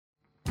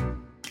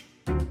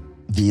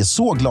Vi är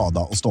så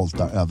glada och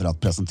stolta över att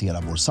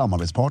presentera vår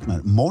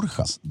samarbetspartner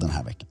Morjas den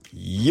här veckan.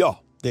 Ja,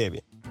 det är vi.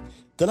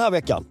 Den här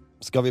veckan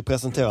ska vi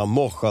presentera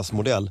Morjas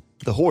modell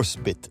The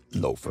Horsebit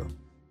Loafer.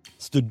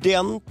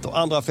 Student och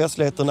andra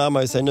festligheter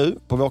närmar sig nu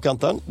på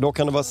vårkanten. Då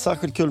kan det vara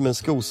särskilt kul med en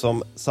sko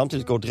som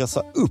samtidigt går att dressa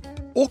upp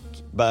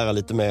och bära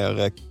lite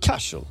mer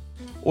casual.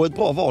 Och ett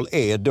bra val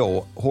är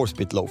då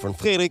Horsebit Loafern.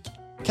 Fredrik,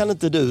 kan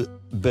inte du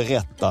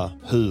berätta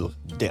hur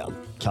den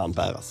kan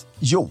bäras?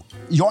 Jo,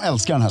 jag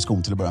älskar den här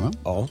skon till att börja med.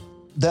 Ja.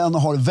 Den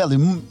har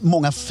väldigt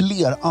många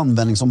fler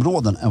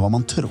användningsområden än vad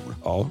man tror.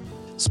 Ja.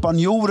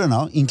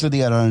 Spanjorerna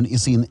inkluderar den i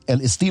sin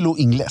El Estilo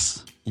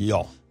Inglés.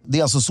 Ja. Det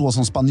är alltså så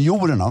som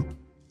spanjorerna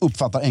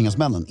uppfattar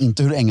engelsmännen,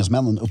 inte hur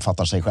engelsmännen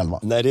uppfattar sig själva.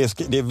 Nej,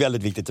 det är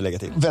väldigt viktigt att lägga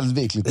till.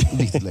 Väldigt viktigt att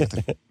lägga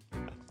till.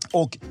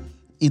 Och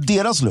i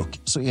deras look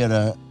så är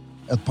det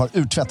ett par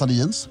uttvättade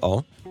jeans,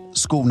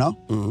 skorna,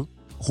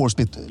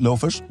 Horsebit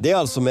loafers. Det är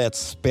alltså med ett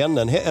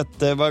spännen,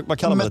 vad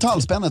kallar man det?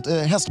 Metallspännet,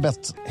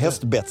 hästbett.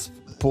 Hästbett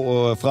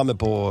framme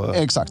på...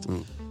 Exakt.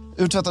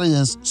 Uttvättade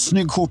jeans,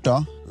 snygg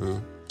skjorta,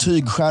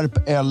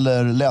 tygskärp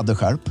eller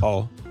läderskärp.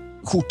 Ja.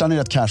 Skjortan är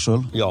rätt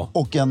casual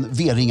och en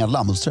V-ringad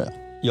lammullströja.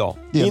 Ja,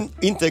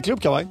 inte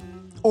klubbkavaj.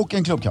 Och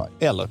en klubbkavaj.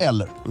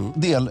 Eller.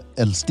 Det är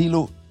El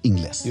Estilo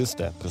Inglés. Just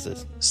det,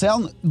 precis.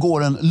 Sen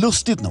går den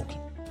lustigt nog,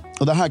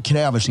 och det här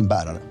kräver sin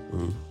bärare,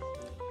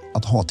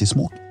 att ha till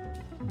smoking.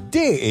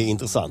 Det är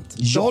intressant.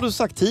 Det har du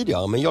sagt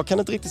tidigare, men jag kan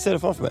inte riktigt se det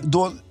framför mig.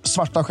 Då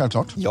svarta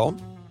självklart. Ja.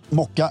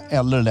 Mocka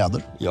eller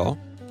läder. Ja.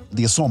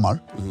 Det är sommar.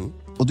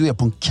 Och du är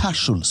på en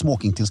casual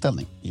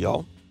smokingtillställning.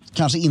 Ja.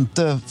 Kanske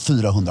inte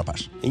 400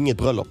 pers. Inget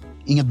bröllop.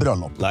 Inget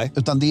bröllop. Nej.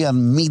 Utan det är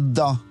en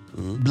middag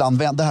bland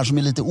vänner. Det här som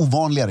är lite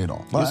ovanligare idag.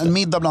 Bara en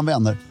middag bland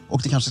vänner.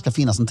 Och det kanske ska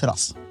finnas en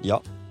terrass.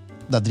 Ja.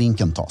 Där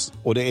drinken tas.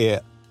 Och det är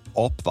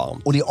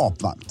apvarmt. Och det är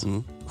apvarmt.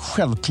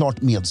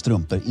 Självklart med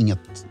strumpor.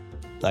 Inget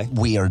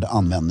weird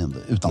användning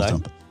utan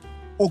strumpor.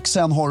 Och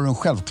sen har du den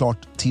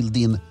självklart till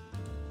din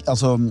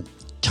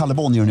Kalle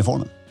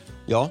Bonnier-uniformen.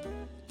 Ja.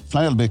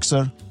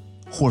 Flanellbyxor,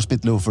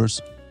 Horsebit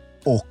loafers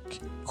och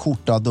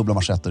skjorta, dubbla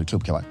manschetter,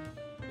 klubbkavaj.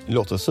 Det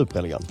låter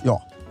superelegant.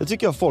 Ja. Det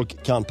tycker jag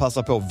folk kan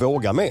passa på att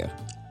våga mer.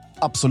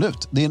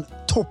 Absolut. Det är en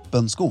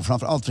toppen sko,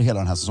 framförallt för hela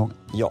den här säsongen.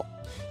 Ja.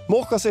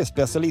 Morjas är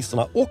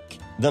specialisterna och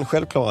den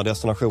självklara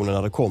destinationen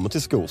när det kommer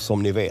till skor,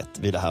 som ni vet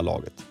vid det här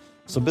laget.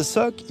 Så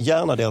besök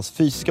gärna deras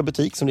fysiska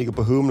butik som ligger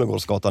på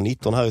Humlegårdsgatan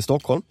 19 här i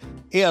Stockholm.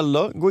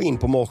 Eller gå in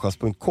på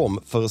morjas.com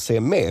för att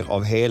se mer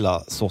av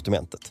hela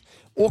sortimentet.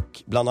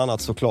 Och bland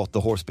annat såklart The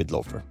Horsebit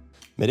Loafer.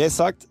 Med det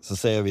sagt så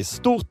säger vi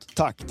stort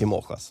tack till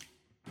Morjas.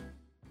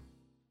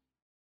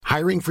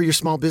 Hiring for your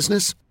small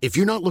business? If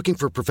you're not looking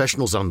for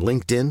professionals on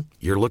LinkedIn,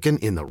 you're looking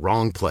in the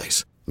wrong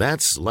place.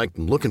 That's like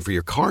looking for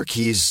your car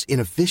keys in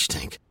a fish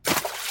tank.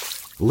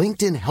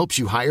 LinkedIn helps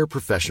you hire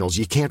professionals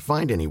you can't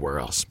find anywhere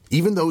else,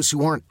 even those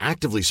who aren't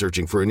actively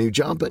searching for a new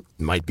job but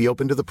might be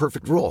open to the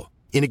perfect role.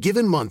 In a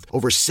given month,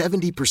 over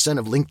 70%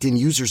 of LinkedIn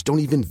users don't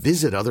even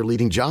visit other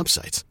leading job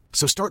sites.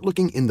 So start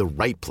looking in the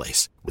right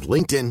place. With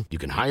LinkedIn, you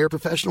can hire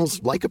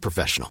professionals like a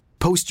professional.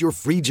 Post your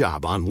free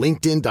job on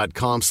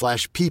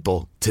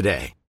linkedin.com/people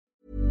today.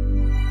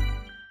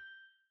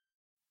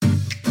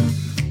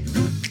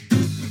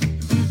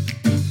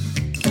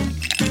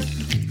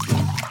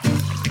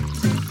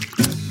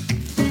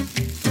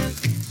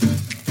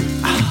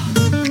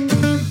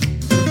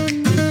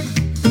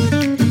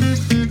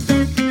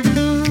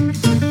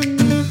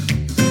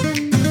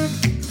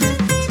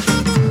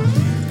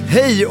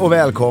 Hej och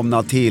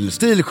välkomna till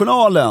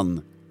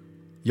Stiljournalen.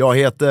 Jag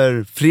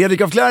heter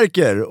Fredrik af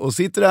Klerker och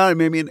sitter här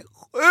med min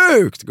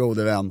sjukt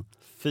gode vän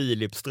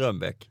Filip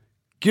Strömbäck.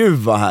 Gud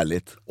vad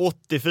härligt.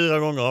 84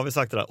 gånger har vi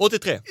sagt det där.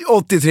 83.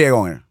 83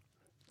 gånger.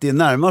 Det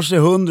närmar sig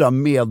 100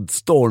 med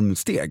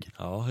stormsteg.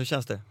 Ja, hur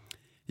känns det?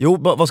 Jo,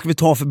 vad ska vi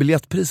ta för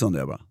biljettpris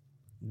undrar jag bara?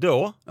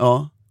 Då?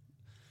 Ja.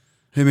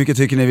 Hur mycket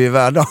tycker ni vi är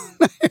värda?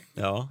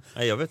 Ja,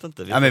 nej, jag vet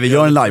inte. Men vi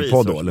gör en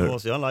livepodd då, eller hur? Vi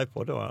måste göra en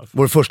livepodd då.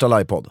 Vår första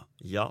livepodd.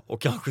 Ja,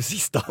 och kanske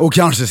sista. Och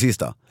kanske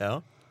sista.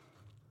 Ja.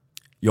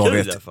 Jag kul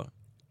vet. Därför.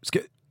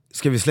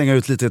 Ska vi slänga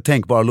ut lite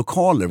tänkbara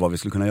lokaler vad vi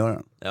skulle kunna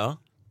göra? Ja.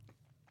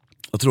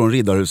 Jag tror om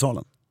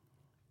Riddarhussalen.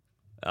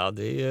 Ja,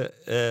 det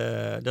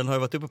är, den har ju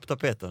varit uppe på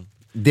tapeten.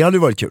 Det hade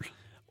ju varit kul.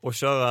 Och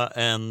köra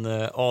en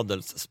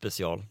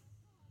adelsspecial.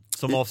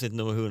 Som avsnitt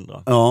nummer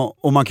 100. Ja,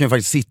 och man kan ju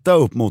faktiskt sitta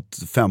upp mot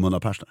 500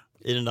 personer.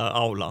 I den där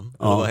aulan.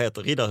 Ja. Eller vad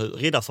heter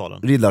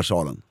Riddarsalen?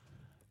 Riddarsalen.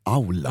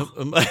 Aula.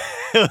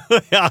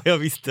 Ja, jag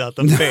visste att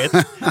de vet.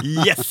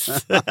 Yes!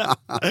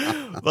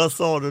 Vad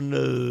sa du nu?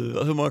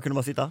 Hur många kunde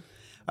man sitta?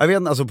 Jag vet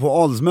inte, alltså på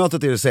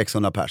adelsmötet är det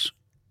 600 pers.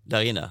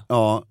 Där inne?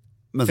 Ja.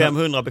 Men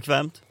 500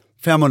 bekvämt?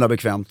 500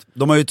 bekvämt.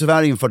 De har ju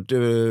tyvärr infört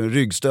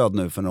ryggstöd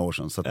nu för några år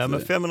sedan. Så att, ja,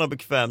 men 500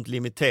 bekvämt,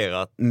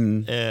 limiterat,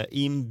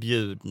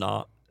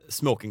 inbjudna,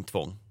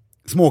 smokingtvång.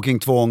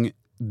 Smokingtvång,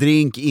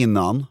 drink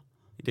innan.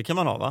 Det kan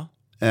man ha, va?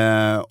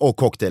 Och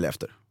cocktail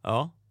efter.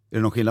 Ja. Är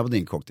det någon skillnad på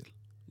din cocktail?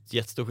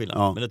 jättestor skillnad.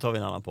 Ja. Men det tar vi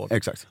en annan podd.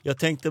 Exakt. Jag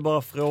tänkte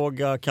bara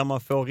fråga, kan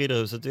man få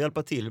Riddarhuset att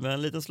hjälpa till med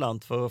en liten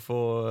slant för att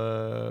få,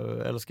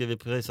 eller ska vi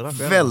prisa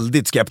det?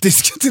 Väldigt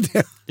skeptisk till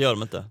det. Det gör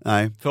de inte.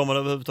 Nej. Får man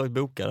överhuvudtaget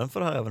boka den för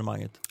det här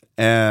evenemanget?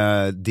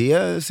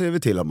 Det ser vi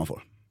till att man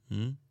får.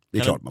 Det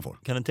är klart man får.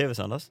 Kan en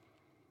tv-sändas?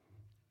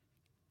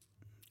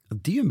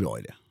 Det är en bra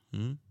idé.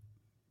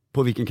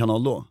 På vilken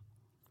kanal då?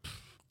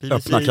 BBC,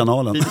 Öppna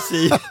kanalen.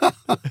 BBC.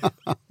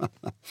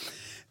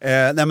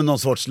 Nej, men någon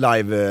sorts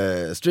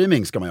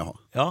live-streaming ska man ju ha.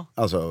 Ja.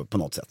 Alltså på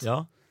något sätt.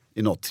 Ja.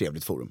 I något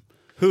trevligt forum.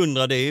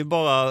 100, det är ju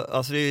bara,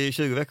 alltså det är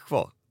 20 veckor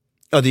kvar.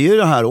 Ja, det är ju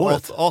det här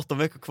året. 18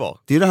 veckor kvar.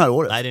 Det är det här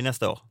året. Nej, det är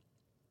nästa år.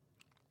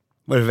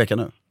 Vad är det för vecka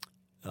nu?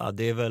 Ja,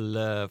 det är väl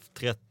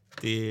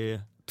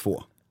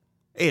 2.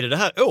 Är det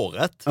här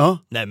året? Ja.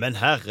 Nej, men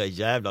herre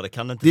jävlar, det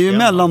kan inte Det är ju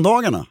stämma.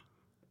 mellandagarna.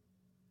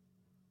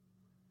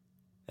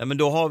 Ja, men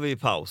då har vi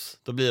paus.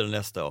 Då blir det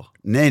nästa år.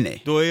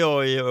 Nej. Då är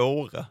jag i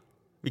Åre.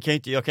 Jag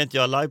kan inte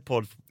göra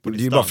livepodd på Det är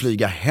distans. ju bara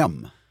flyga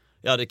hem.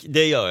 Ja,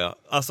 det gör jag.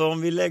 Alltså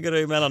om vi lägger det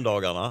i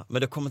mellandagarna,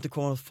 men det kommer inte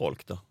komma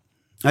folk då.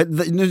 Nej,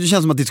 nu känns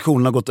det som att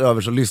diskussionen har gått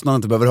över så lyssnarna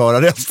inte behöver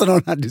höra resten av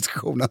den här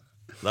diskussionen.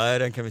 Nej,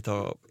 den kan vi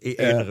ta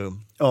i en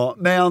rum. Ja,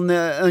 men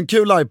en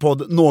kul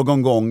livepodd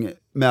någon gång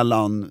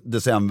mellan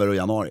december och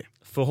januari.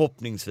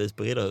 Förhoppningsvis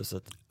på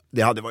Riddarhuset.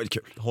 Det hade varit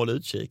kul. Håll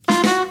utkik.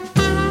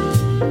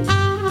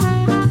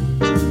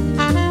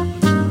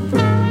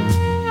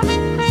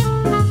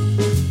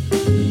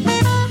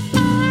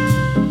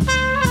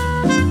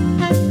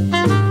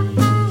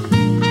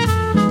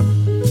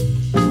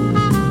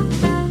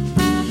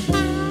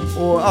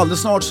 Och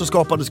alldeles snart så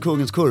skapades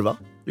Kungens kurva,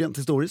 rent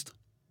historiskt.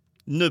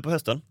 Nu på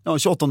hösten. Ja,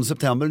 28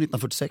 september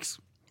 1946.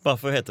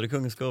 Varför heter det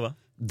Kungens kurva?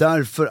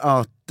 Därför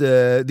att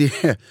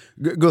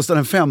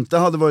Gustav V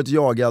hade varit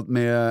jagad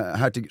med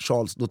hertig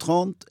Charles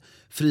d'Otrante,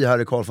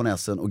 friherre Carl von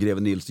Essen och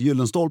greve Nils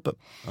Gyllenstolpe.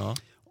 Ja.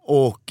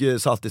 Och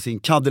satt i sin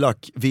Cadillac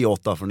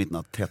V8 från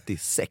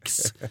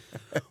 1936.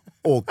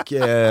 Och, Du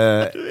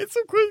är så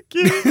sjuk.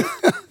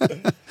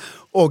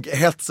 och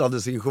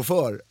hetsade sin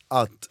chaufför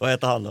att... Vad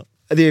heter han då?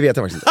 Det vet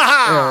jag faktiskt inte.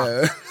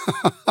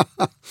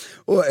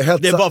 Och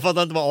Det är bara för att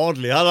han inte var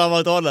adlig. Hade han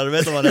varit adlig, du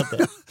vet vad han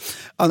hette.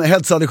 Han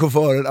hetsade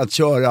chauffören att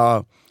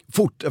köra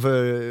fort,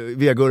 för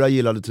Vegurra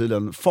gillade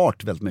tydligen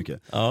fart väldigt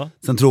mycket. Ja.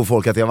 Sen tror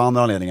folk att det var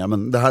andra anledningar,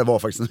 men det här var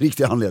faktiskt en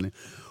riktig anledning.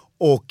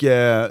 Och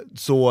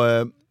så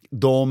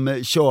de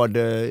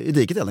körde i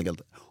diket helt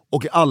enkelt.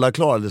 Och alla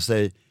klarade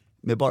sig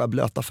med bara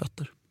blöta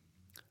fötter.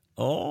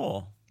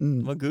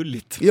 Vad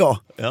gulligt. Ja.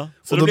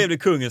 Så då blev det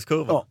Kungens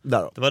kurva. Ja,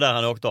 där då. Det var där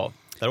han åkte av.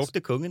 Där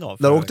åkte kungen av.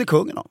 Där åkte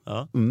kungen av.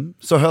 Ja.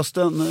 Så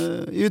hösten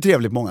är ju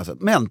trevlig på många sätt.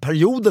 Men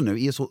perioden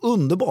nu är så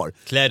underbar.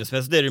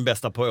 Klädesmässigt är det den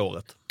bästa på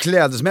året.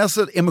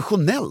 Klädesmässigt,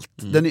 emotionellt.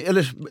 Det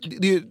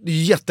är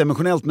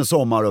jätteemotionellt med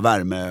sommar och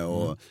värme.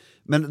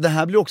 Men det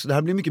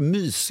här blir mycket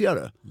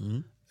mysigare.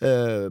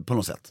 På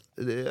något sätt.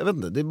 Jag vet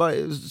inte, det är bara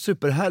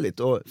superhärligt.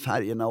 Och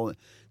färgerna och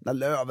när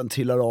löven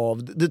trillar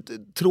av. Det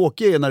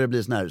tråkiga är när det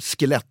blir sån här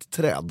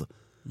skelettträd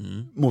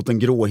mot en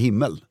grå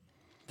himmel.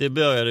 Det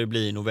börjar det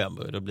bli i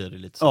november, då blir det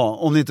lite så. Ja,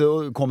 om det inte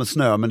kommer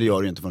snö, men det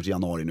gör det inte förrän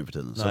januari nu för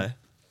tiden. Så. Nej.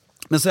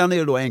 Men sen är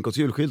det då NKs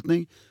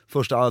julskyltning,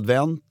 första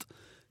advent,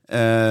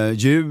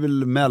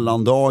 jul,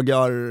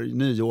 mellandagar,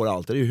 nyår,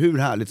 allt. Det är ju hur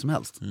härligt som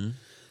helst.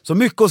 Så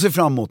mycket att se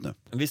fram emot nu.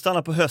 Vi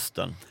stannar på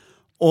hösten.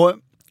 Och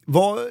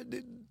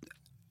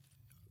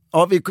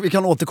vi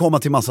kan återkomma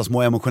till massa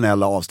små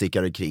emotionella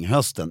avstickare kring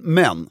hösten.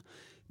 Men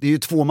det är ju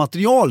 2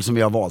 material som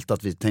vi har valt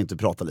att vi tänkte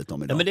prata lite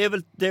om idag. Ja, men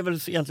det är väl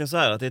egentligen så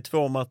här att det är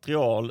 2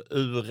 material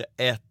ur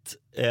ett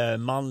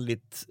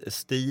manligt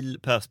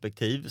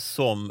stilperspektiv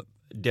som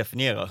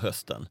definierar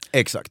hösten.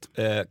 Exakt.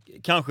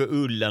 Kanske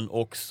ullen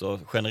också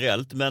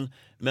generellt,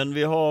 men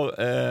vi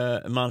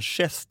har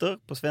manchester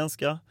på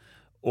svenska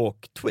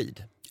och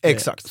tweed.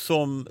 Exakt.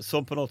 Som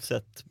på något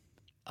sätt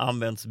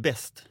används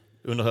bäst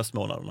under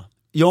höstmånaderna.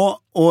 Ja,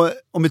 och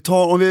om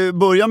vi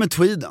börjar med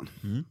tweeden.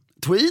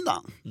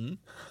 Tweeden.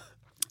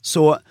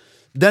 Så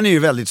den är ju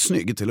väldigt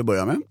snygg till att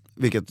börja med,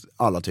 vilket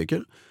alla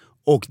tycker.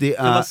 Och det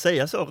Kan är... man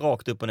säga så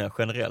rakt upp och ner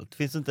generellt?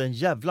 Finns det inte en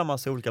jävla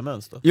massa olika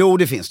mönster? Jo,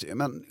 det finns det ju.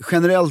 Men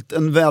generellt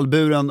en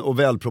välburen och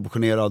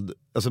välproportionerad,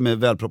 alltså med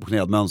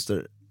välproportionerad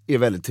mönster är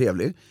väldigt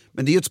trevlig.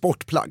 Men det är ju ett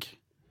sportplagg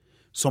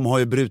som har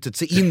ju brutit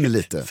sig in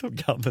lite. Så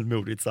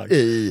gammelmodigt sagt.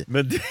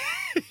 Men det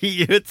är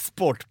ju ett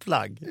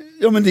sportplagg.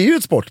 Ja, men det är ju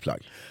ett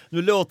sportplagg.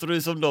 Nu låter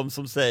du som de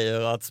som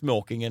säger att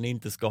smokingen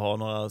inte ska ha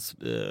några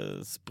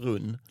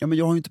sprunn. Ja, men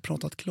jag har ju inte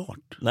pratat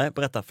klart. Nej,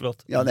 berätta,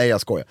 förlåt. Ja, nej,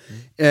 jag skojar.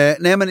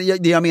 Nej, men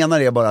det jag menar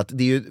är bara att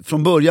det är ju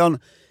från början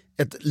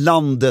ett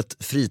landet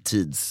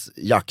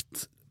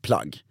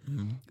fritidsjaktplagg.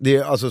 Det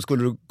är, alltså,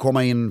 skulle du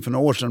komma in för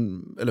några år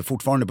sedan, eller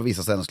fortfarande på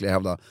vissa ställen skulle jag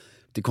hävda,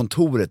 till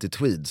kontoret i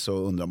tweed, så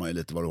undrar man ju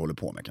lite vad du håller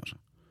på med kanske.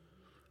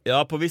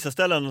 Ja, på vissa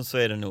ställen så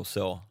är det nog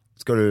så.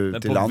 Ska du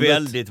men till på landet?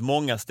 Väldigt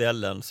många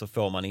ställen så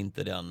får man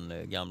inte den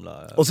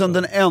gamla... Och sen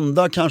den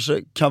enda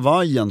kanske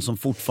kavajen som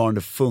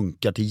fortfarande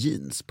funkar till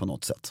jeans på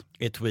något sätt.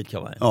 Är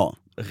tweedkavajen. Ja.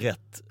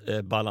 Rätt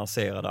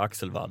balanserade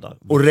axelvaddar.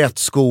 Och rätt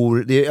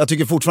skor. Jag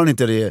tycker fortfarande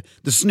inte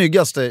det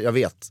snyggaste jag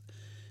vet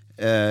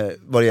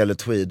vad det gäller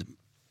tweed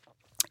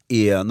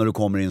är när du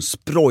kommer i en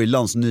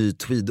sproilans ny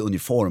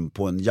tweed-uniform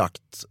på en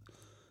jakt.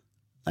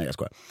 Nej, jag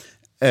skojar.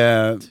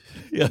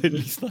 Jag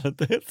lyssnar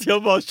inte ens,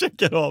 jag bara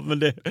checkar av, men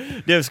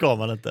det ska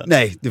man inte.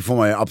 Nej, det får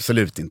man ju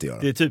absolut inte göra.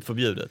 Det är typ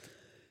förbjudet.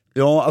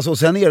 Ja, alltså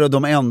sen är det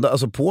de enda,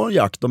 alltså på en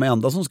jakt, de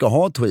enda som ska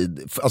ha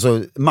tweed,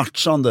 alltså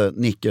matchande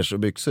nickers och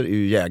byxor är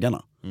ju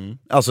jägarna.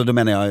 Alltså då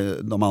menar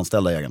jag de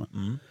anställda jägarna.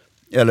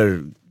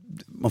 Eller,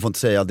 man får inte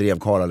säga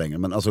drevkarlar längre,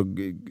 men alltså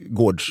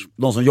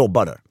de som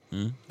jobbar där.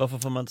 Varför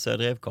får man inte säga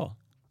drevkar?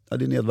 Ja,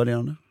 det är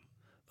nedvärderande.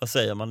 Vad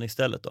säger man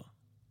istället då?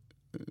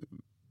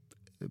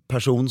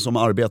 Person som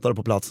arbetar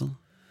på platsen.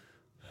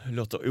 Det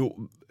låter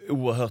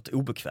oerhört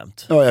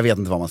obekvämt. Ja, jag vet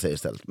inte vad man säger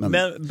istället.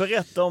 Men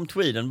berätta om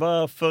tweeden.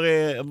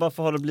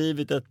 Varför har det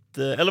blivit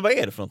eller vad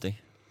är det för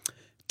någonting?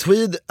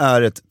 tweed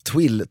är ett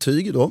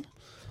twill-tyg då.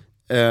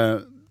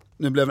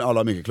 Nu blev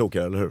alla mycket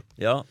klokare, eller hur?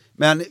 Ja.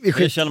 Men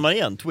Det känner man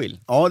igen, twill.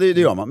 Ja, det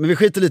gör man. Men vi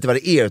skiter lite vad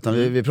det är, utan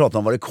vi pratar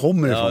om var det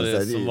kommer ifrån. Ja, det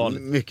är som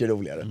vanligt. Mycket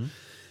roligare.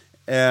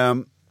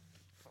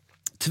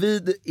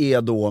 Tweed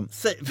är då...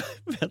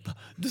 Vänta,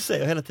 du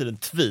säger hela tiden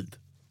tweed.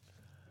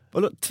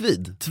 Vadå?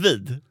 Tweed?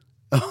 Tweed.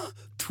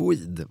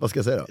 Tweed, vad ska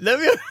jag säga då? Nej,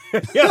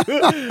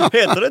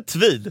 heter det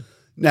tweed?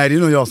 Nej, det är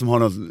nog jag som har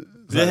någon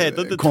Det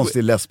heter inte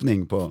konstig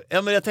läspning på...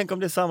 Ja, men jag tänker om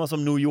det är samma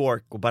som New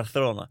York och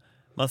Barcelona.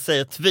 Man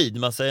säger tweed,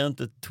 man säger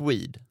inte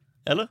tweed.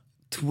 Eller?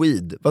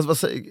 Tweed. Vad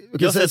säger...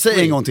 Jag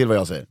Säg en gång till vad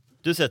jag säger.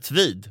 Du säger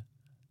tweed.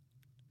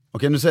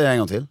 Okej, nu säger jag en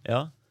gång till.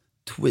 Ja.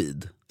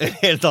 Tweed.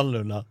 Helt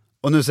annorlunda.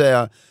 Och nu säger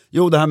jag,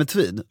 jo det här med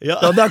tweed.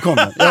 Ja, där kom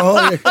den. Jag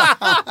hör det.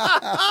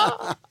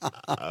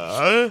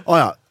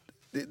 Ja.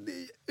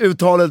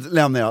 Uttalet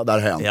lämnar jag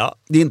därhen. Ja.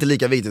 Det är inte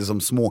lika viktigt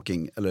som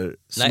smoking eller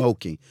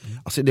smoking. Nej.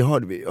 Alltså det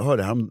hörde vi. Jag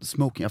hörde här om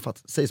smoking.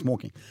 Säg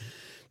smoking.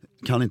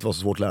 Kan inte vara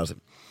så svårt att lära sig.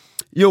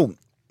 Jo,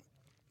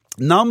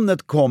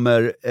 namnet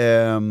kommer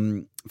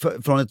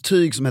från ett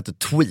tyg som heter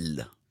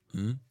twill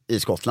i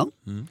Skottland.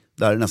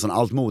 Där nästan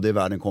allt mode i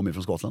världen kommer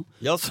från Skottland.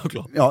 Ja,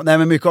 såklart. Ja, nej,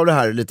 men mycket av det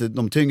här, lite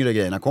de tyngre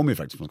grejerna kommer ju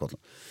faktiskt från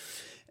Skottland.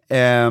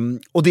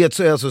 Och det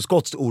är alltså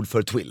skotskt ord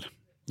för twill.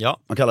 Ja.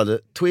 Man kallade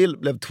twill,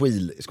 blev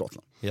twill i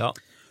Skottland. Ja.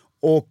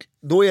 Och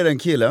då är det en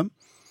kille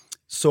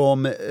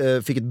som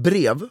fick ett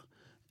brev,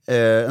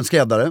 en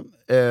skräddare,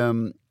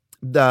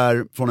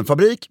 där, från en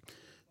fabrik,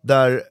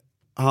 där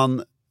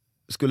han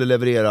skulle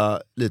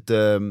leverera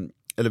lite,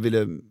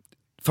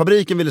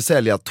 fabriken ville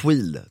sälja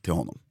twill till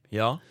honom.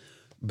 Ja.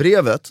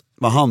 Brevet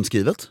var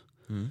handskrivet,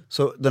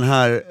 så den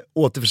här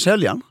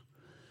återförsäljaren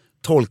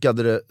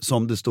tolkade det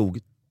som det stod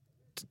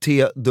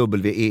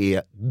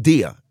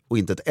T-W-E-E-D och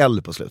inte ett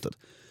L på slutet.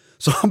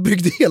 Så han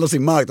byggde hela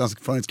sin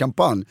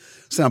marknadsföringskampanj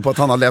sen på att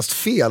han har läst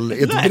fel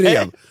i ett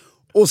brev.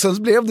 Och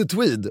sen blev det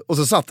tweed och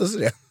så satte sig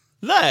det.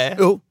 Nej.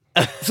 Jo.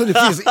 Så det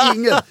finns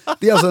inget.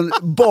 Det är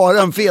alltså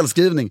bara en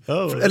felskrivning.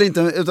 Eller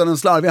inte, utan en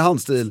slarvig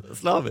handstil.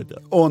 Slarvigt,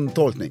 ja. Och en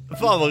tolkning.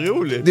 Fan vad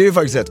roligt. Det är ju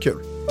faktiskt rätt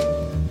kul.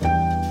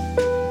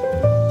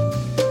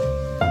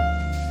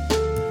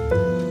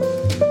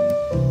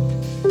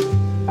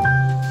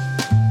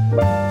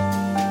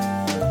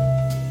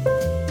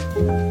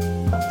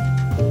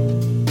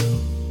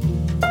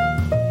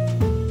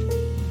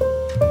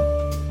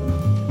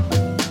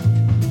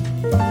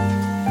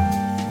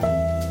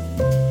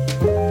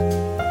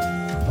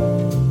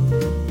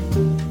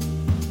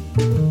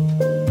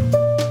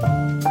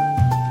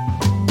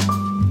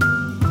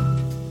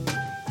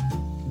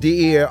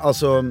 Det är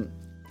alltså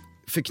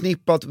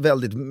förknippat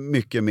väldigt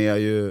mycket med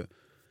ju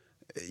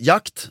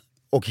jakt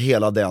och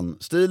hela den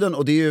stilen.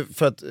 Och det är ju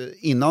för att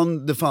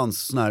innan det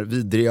fanns såna här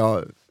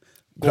vidriga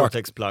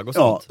Gore-Tex-plagg och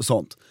sånt. Ja,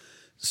 sånt.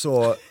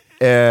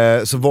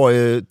 Så var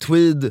ju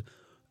tweed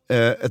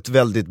ett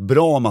väldigt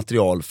bra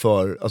material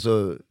för,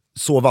 alltså,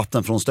 så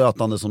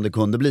vattenfrånstötande som det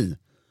kunde bli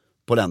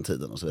på den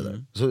tiden och så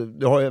vidare. Så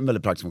det har ju en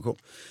väldigt praktisk funktion.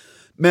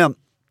 Men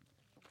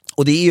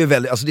och det är ju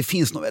väldigt, alltså det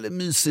finns något väldigt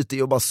mysigt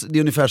i att bara, det är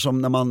ungefär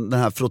som när man, den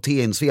här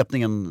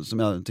frottéinsvepningen som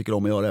jag tycker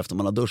om att göra efter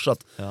man har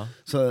duschat. Ja.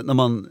 Så när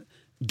man,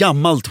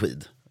 gammal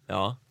tweed.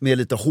 Ja. Med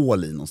lite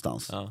hål i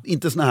någonstans. Ja.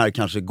 Inte såna här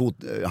kanske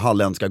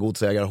halländska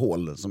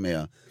godsägarhål som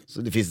är,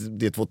 så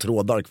det är 2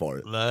 trådar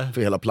kvar. Nej.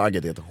 För hela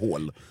plagget är ett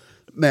hål.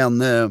 Men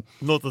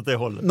något åt det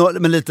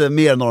hållet. Men lite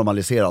mer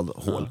normaliserad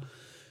hål.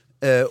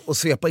 Och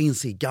svepa in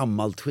sig i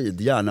gammal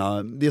tweed,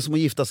 gärna. Det är som att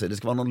gifta sig, det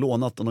ska vara något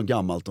lånat och något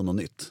gammalt och något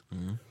nytt.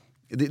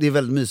 Det är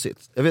väldigt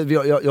mysigt.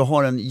 Jag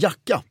har en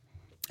jacka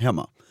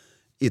hemma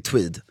i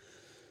tweed.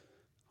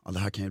 Ja, det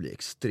här kan ju bli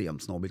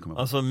extremt snobbigt.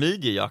 Alltså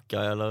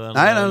midjejacka eller en...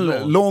 Nej,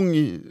 den lång,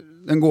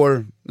 den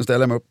går, nu ställer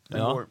jag mig upp. Den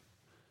går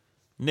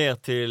ner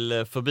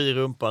till, förbi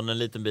rumpan en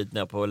liten bit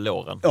ner på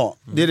låren. Ja,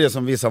 det är det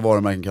som vissa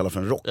varumärken kallar för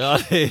en rock. Ja,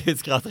 det är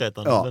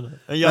skrattretande. Ja.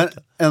 En jacka.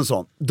 En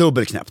sån,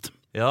 dubbelknäppt.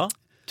 Ja,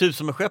 typ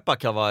som en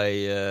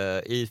skepparkavaj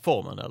i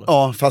formen eller?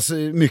 Ja, fast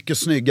mycket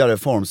snyggare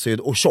formsydd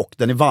och tjock,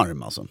 den är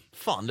varm alltså.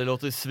 Fan, det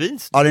låter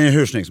svinsnyggt. Ja, den är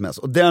hur snygg som helst.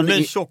 Och den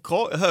är tjock,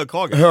 hög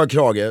krage. Hög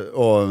krage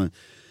och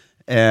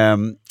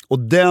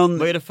den...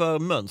 Vad är det för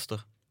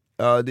mönster?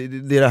 Ja, det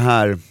är det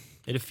här...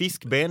 Är det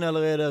fiskben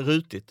eller är det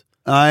rutigt?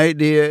 Nej,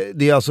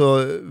 det är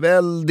alltså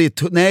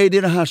väldigt... Nej, det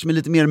är det här som är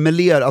lite mer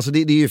meler. Alltså det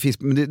är ju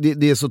fisk, men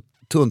det är så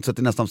tunt så att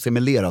det nästan ser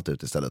melerat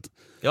ut istället.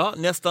 Ja,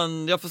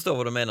 nästan, jag förstår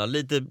vad du menar.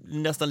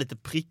 Nästan lite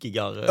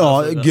prickigare.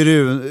 Ja, alltså,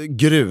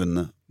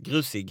 grun.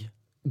 Grusig.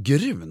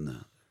 Grun?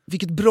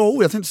 Vilket bra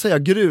ord, jag tänkte säga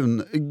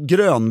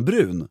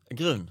grönbrun.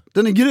 Grun.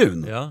 Den är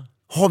grun. Ja.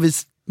 Har vi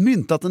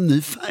myntat en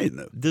ny färg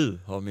nu? Du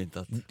har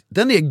myntat.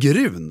 Den är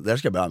grun, där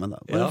ska jag börja använda.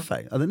 Vad är det för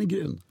färg? Ja, den är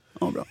grun.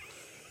 Ja, bra.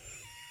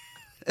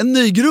 En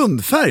ny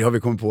grundfärg har vi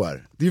kommit på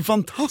här. Det är ju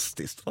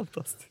fantastiskt.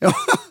 Fantastiskt. Ja.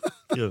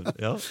 Grun,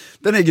 ja.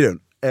 Den är grun.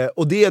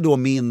 Och det är då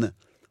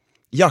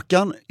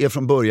jackan är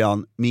från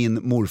början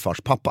min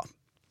morfars pappa.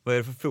 Vad är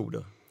det för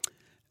foder?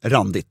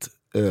 Randigt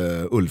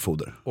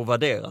ullfoder. Och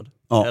värderad?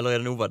 Ja. Eller är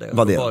den ovärderad?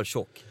 Värderad. Bara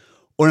tjock?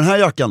 Och den här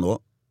jackan då,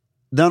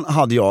 den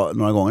hade jag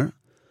några gånger.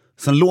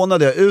 Sen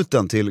lånade jag ut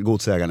den till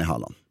godsägaren i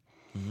Halland.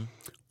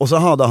 Och så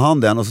hade han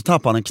den och så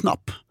tappade han en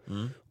knapp.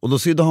 Och då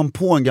sydde han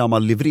på en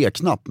gammal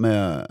livréknapp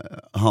med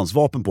hans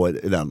vapen på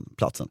i den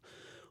platsen.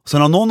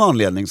 Sen av någon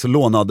anledning så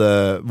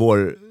lånade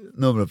vår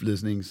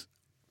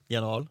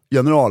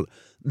nummerupplysningsgeneral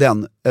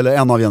den, eller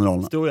en av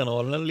generalerna.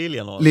 Storgeneralen eller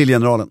lillgeneralen?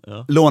 Lillgeneralen.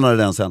 Ja. Lånade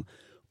den sen.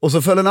 Och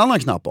så föll en annan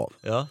knapp av.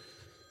 Ja.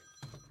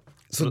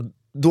 Så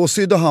då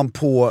sydde han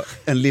på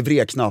en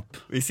livréknapp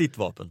Vid sitt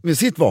vapen? med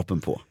sitt vapen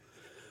på.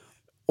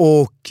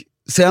 Och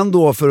sen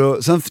då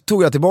sen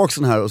tog jag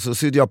tillbaka den här och så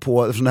sydde jag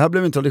på, för det här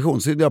blev en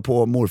tradition, sydde jag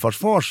på morfars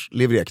fars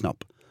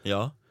livréknapp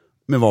Ja.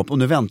 med vapen. Och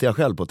nu väntar jag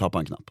själv på att tappa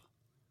en knapp.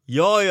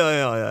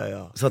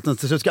 Ja. Så att till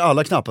slut ska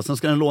alla knappar, sen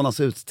ska den lånas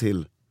ut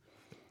till...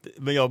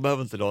 Men jag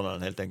behöver inte låna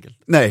den helt enkelt.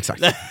 Nej,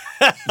 exakt.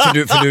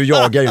 för du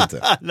jagar ju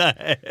inte.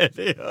 Nej,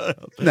 det gör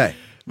jag inte. Nej.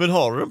 Men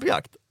har du den på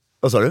jakt?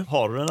 Vad sa du?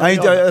 Har du den? Nej,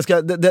 inte, jag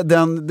ska,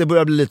 det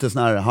börjar bli lite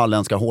sån här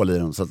halländska hål i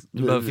den. Så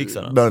du behöver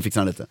fixa den? Behöver fixa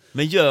den lite.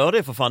 Men gör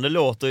det för fan, det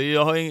låter ju...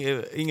 Jag har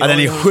ingen ja, den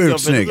är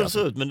sjukt snygg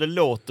alltså. Men det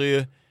låter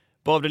ju...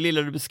 Bara av det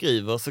lilla du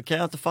beskriver så kan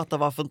jag inte fatta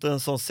varför inte en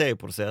sån serie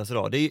produceras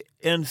idag. Det är ju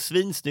en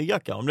svinsnygg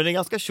jacka. Om den är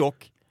ganska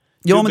tjock...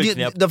 Ja, men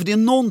därför det är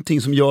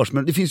någonting som görs,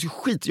 men det finns ju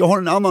skit. Jag har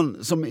en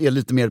annan som är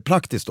lite mer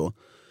praktisk då.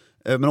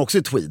 Men också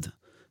i tweed.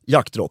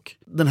 Jaktrock.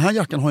 Den här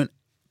jackan har en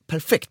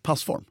perfekt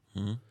passform.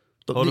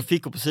 Har du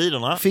fickor på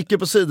sidorna? Fickor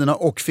på sidorna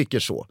och fickor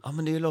så. Ja,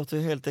 men det låter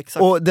ju helt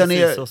exakt och den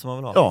precis är, så som man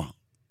vill ha. Ja.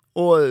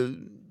 Och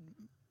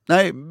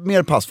nej,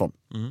 mer passform.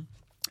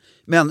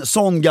 Men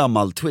sån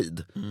gammal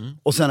tweed.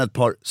 Och sen ett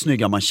par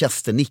snygga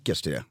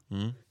manchesternickers till det.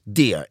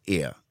 Det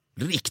är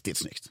riktigt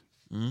snyggt.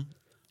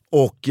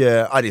 Och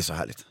det är så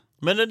härligt.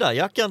 Men den där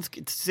jackan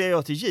ser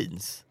jag till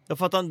jeans. Jag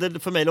fattar,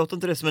 för mig låter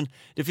inte det som en...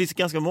 Det finns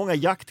ganska många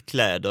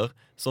jaktkläder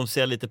som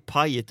ser lite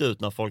pajigt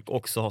ut när folk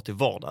också har till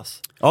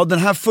vardags. Ja, den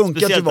här funkar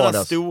speciellt till vardags.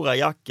 Den stora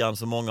jackan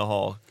som många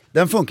har.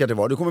 Den funkar till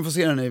vardags. Du kommer få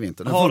se den i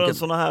vinter. Har den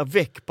såna här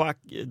väckpack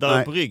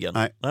där på ryggen?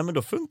 Nej, men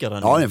då funkar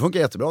den. Ja, den funkar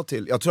jättebra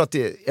till. Jag tror att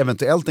det är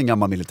eventuellt en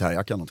gammal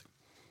militärjacka. Någonting.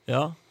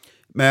 Ja.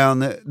 Men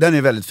den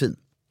är väldigt fin.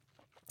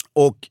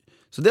 Och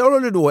så det har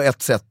du då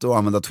ett sätt att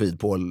använda tweed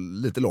på,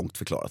 lite långt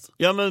förklarat.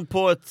 Ja, men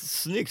på ett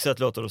snyggt sätt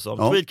låter det som.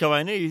 Ja.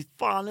 Tweedkavajen är ju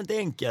fan inte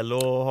enkel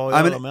att ha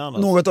att göra med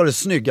annat. Något av det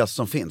snyggaste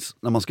som finns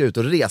när man ska ut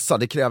och resa,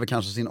 det kräver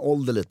kanske sin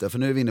ålder lite. För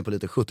nu är vi inne på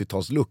lite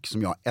 70-talslook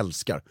som jag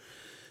älskar.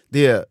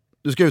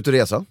 Du ska ut och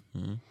resa.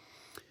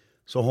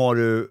 Så har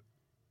du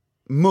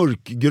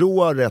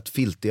mörkgråa, rätt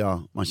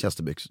filtiga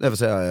manchesterbyxor. Det vill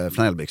säga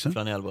flanellbyxor.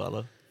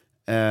 Flanellbrallor.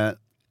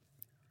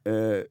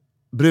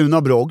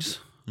 Bruna brogs.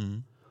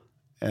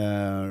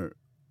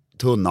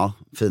 Tunna,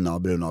 fina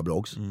bruna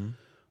brogs.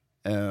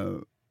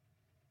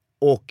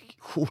 Och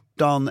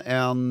skjortan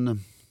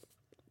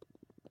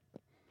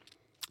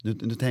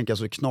nu tänker jag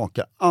så det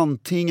knakar.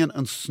 Antingen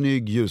en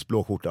snygg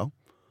ljusblå skjorta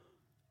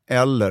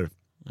eller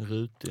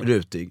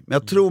rutig. Men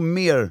jag tror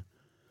mer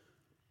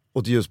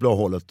åt ljusblå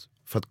hållet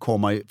för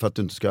att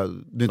du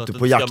inte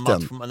på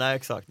jakten. Nej,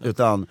 exakt.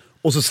 Utan,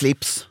 och så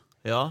slips.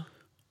 Ja.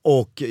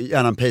 Och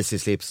gärna en paisley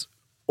slips.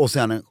 Och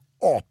sen en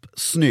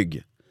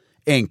snygg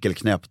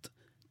enkelknäppt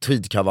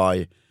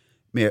tweedkavaj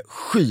med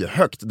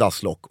skyhögt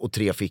dasslock och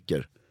 3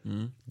 fickor.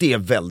 Det är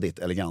väldigt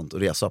elegant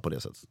att resa på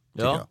det sättet.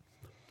 Ja.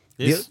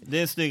 Det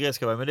är en snygg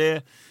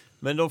reskavaj,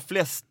 men de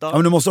flesta... Ja,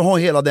 men du måste ha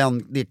hela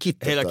det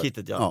kittet. Hela där.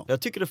 kittet, ja.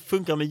 Jag tycker det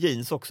funkar med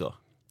jeans också.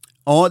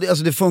 Ja,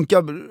 det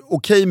funkar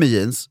okej med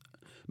jeans.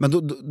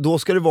 Men då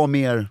ska det vara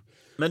mer...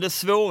 Men det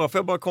svåra, får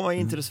jag bara komma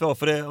in till det svåra,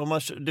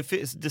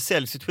 för det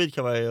säljs ju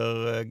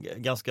tweedkavajer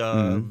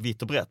ganska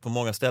vitt och brett på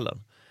många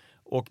ställen.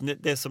 Och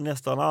det som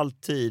nästan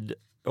alltid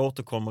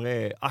återkommer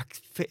är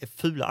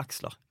fula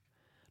axlar.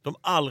 De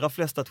allra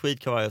flesta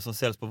tweedkavajer som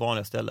säljs på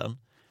vanliga ställen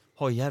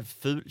har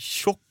jävligt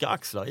tjocka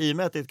axlar, i och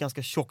med att det är ett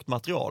ganska tjockt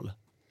material.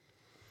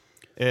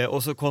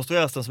 Och så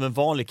konstrueras den som en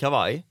vanlig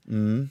kavaj.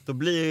 Då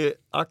blir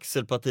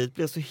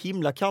axelpartiet så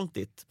himla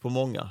kantigt på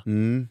många.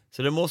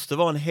 Så det måste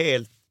vara en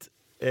helt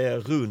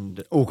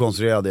rund...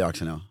 Okonstruerad i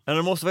axeln, ja. Men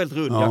det måste vara helt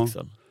rund i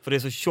axeln. För det är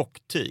så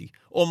tjockt tyg.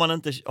 Om man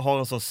inte har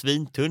en sån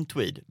svintunn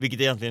tweed,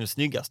 vilket egentligen är det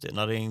snyggaste,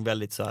 när det är en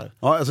väldigt så här...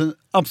 Ja, alltså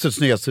absolut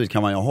snyggaste tweed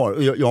kavaj jag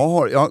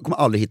har. Jag kommer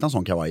aldrig hitta en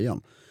sån kavaj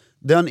igen.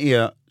 Den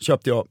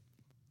köpte jag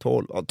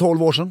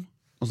 12 år sedan.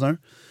 Och sådär.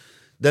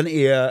 Den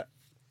är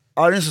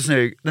Ja, den är så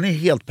snygg. Den är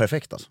helt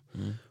perfekt alltså.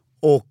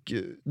 Och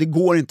det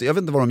går inte, jag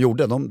vet inte vad de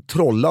gjorde. De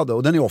trollade,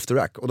 och den är off the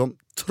rack. Och de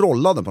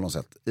trollade på något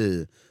sätt.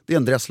 Det är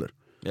en Dressler.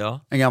 Ja.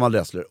 En gammal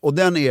Dressler. Och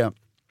den är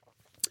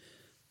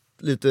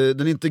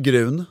inte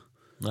grun.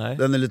 Nej.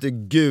 Den är lite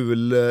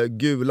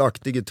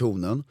gulaktig i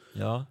tonen.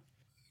 Ja.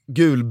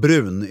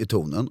 Gulbrun i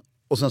tonen.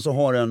 Och sen så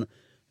har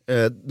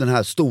den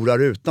här stora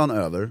rutan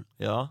över.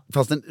 Ja.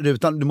 Fast den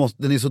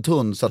är så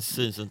tunn så att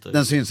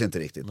den syns inte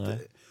riktigt.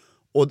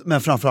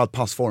 Men framförallt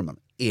passformen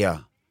är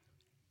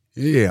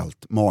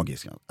helt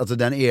magisk. Alltså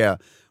den är,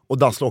 och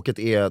dasslocket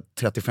är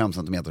 35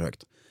 cm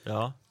högt.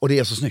 Ja. Och det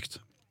är så snyggt.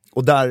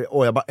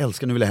 Och jag bara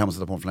älskar, nu vill jag hem och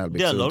sätta på en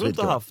flanellbyxor. Den har du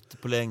inte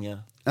haft på länge.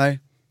 Nej.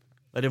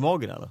 Är det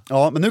magen eller?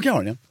 Ja, men nu kan jag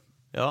ha den.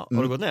 Ja,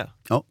 har du gått ner?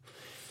 Ja.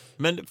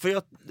 Men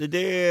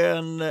det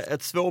är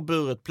ett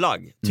svårburet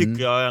plagg,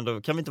 tycker jag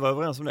ändå. Kan vi inte vara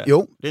överens om det?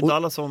 Jo. Det är inte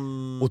alla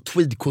som... Och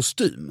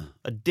tweedkostym.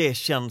 Det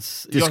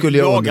känns... Det skulle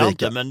jag undvika.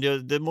 Inte,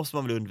 men det måste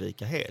man väl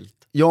undvika helt.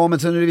 Ja, men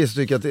sen är det vissa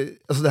som tycker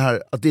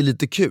att det är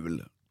lite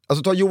kul.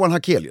 Alltså ta Johan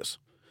Hakelius.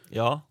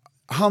 Ja.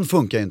 Han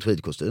funkar i en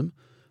tweedkostym.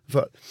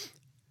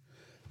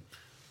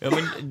 Ja,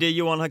 men det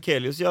Johan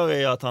Hakelius gör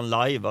är att han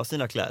lajvar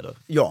sina kläder.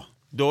 Ja.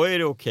 Då är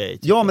det okej.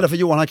 Ja, men därför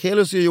Johan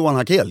Hakelius är Johan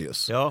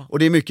Hakelius. Ja. Och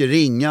det är mycket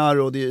ringar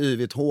och det är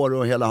yvigt hår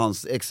och hela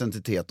hans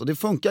excentritet. Och det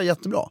funkar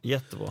jättebra.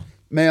 Jättebra.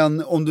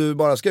 Men om du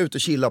bara ska ut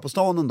och chilla på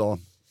stan en dag.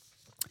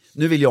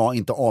 Nu vill jag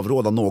inte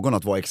avråda någon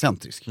att vara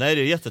excentrisk. Nej,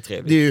 det är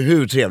jättetrevligt. Det är ju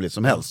hur trevligt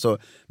som helst. Så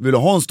vill du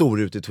ha en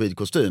stor ut i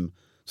tweedkostym,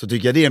 så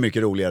tycker jag det är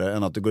mycket roligare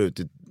än att du går ut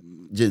i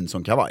jeans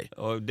som kavaj.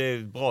 Och det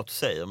är bra att du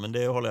säger, men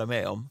det håller jag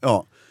med om.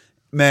 Ja,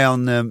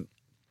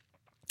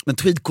 men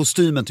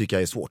tweedkostymen tycker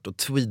jag är svårt. Och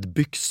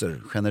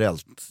tweedbyxor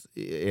generellt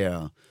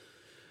är...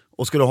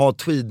 Och ska du ha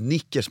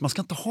tweednickers, man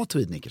ska inte ha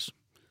tweednickers.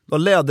 Du har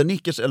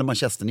lädernickers eller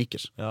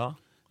manchesternickers. Ja.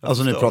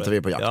 Alltså nu pratar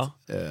vi på jakt. Ja.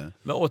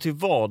 Men och till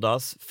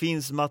vardags,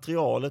 finns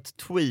materialet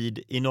tweed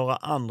i några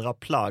andra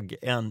plagg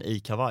än i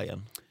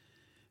kavajen?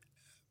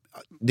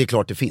 Det är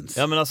klart det finns.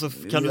 Ja, men alltså,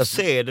 kan du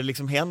se det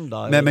liksom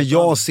hända? Men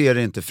jag ser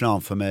det inte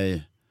framför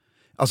mig.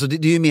 Alltså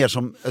det är ju mer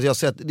som, alltså jag har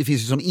sett, det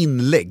finns ju som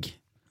inlägg.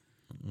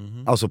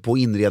 Alltså på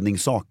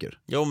inredningssaker.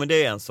 Jo, men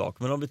det är en sak.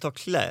 Men om vi tar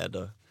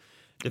kläder.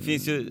 Det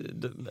finns ju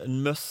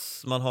en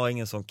möss, man har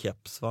ingen sån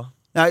keps, va?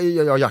 Nej,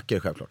 jag har jackor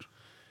självklart.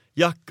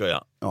 Jackor,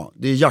 ja. Ja,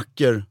 det är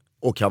jackor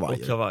och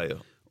kavajer. Och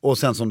kavajer. Och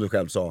sen som du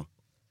själv sa,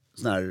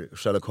 sån här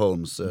Sherlock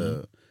Holmes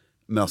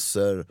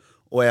mössor.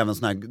 Och även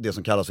sån här, det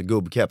som kallas för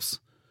gubbkeps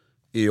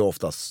är ju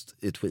oftast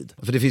i tweed.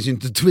 För det finns ju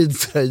inte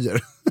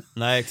tweedtröjor.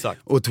 Nej,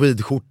 exakt. Och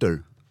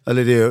tweedskjortor.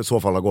 Eller det i så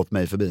fall har gått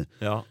mig förbi.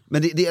 Ja.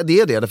 Men det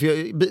är det.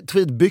 För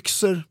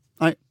tweedbyxor,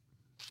 nej.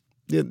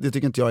 Det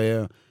tycker inte jag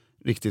är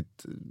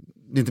riktigt,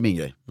 det är inte min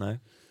grej. Nej.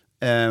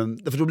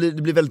 Därför då det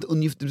blir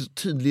väldigt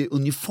tydlig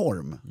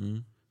uniform.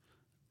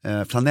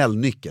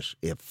 Flanellnyckers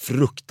är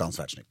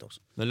fruktansvärt snyggt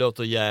också. Men det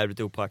låter jävligt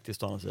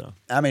opraktiskt å andra sidan.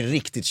 Nej, men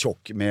riktigt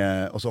tjock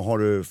med, och så har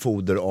du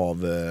foder av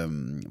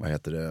vad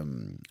heter det,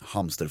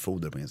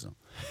 hamsterfoder på insidan.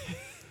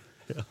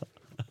 Ja.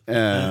 Det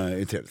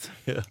är trevligt.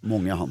 Ja.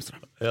 Många hamstrar.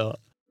 Ja.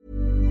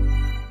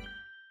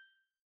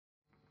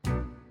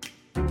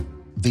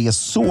 Vi är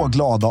så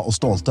glada och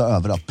stolta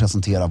över att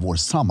presentera vår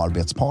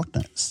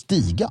samarbetspartner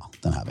Stiga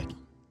den här veckan.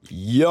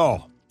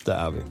 Ja, det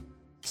är vi.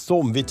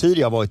 Som vi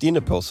tidigare varit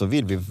inne på så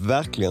vill vi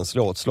verkligen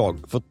slå ett slag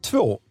för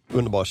 2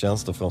 underbara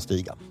tjänster från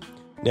Stiga.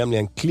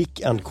 Nämligen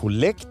Click and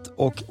Collect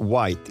och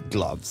White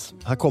Gloves.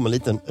 Här kommer en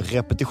liten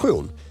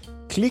repetition.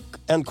 Click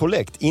and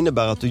Collect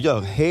innebär att du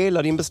gör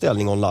hela din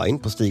beställning online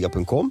på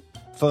stiga.com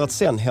för att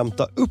sen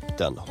hämta upp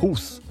den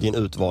hos din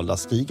utvalda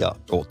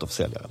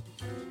Stiga-återförsäljare.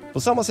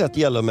 På samma sätt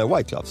gäller med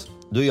White Gloves.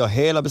 Du gör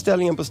hela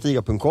beställningen på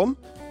stiga.com,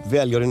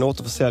 väljer din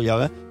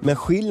återförsäljare, men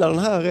skillnaden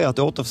här är att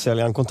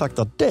återförsäljaren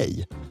kontaktar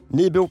dig.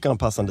 Ni bokar en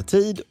passande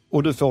tid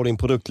och du får din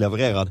produkt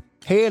levererad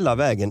hela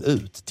vägen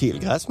ut till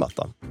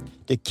gräsmattan.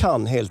 Det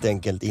kan helt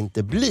enkelt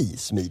inte bli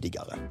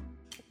smidigare.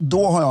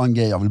 Då har jag en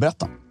grej jag vill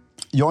berätta.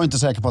 Jag är inte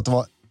säker på att det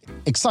var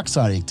exakt så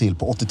här gick till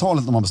på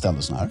 80-talet när man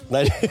beställde sån här.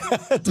 Nej,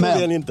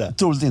 troligen inte.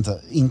 Troligt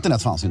inte.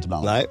 Internet fanns ju inte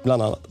bland annat. Nej,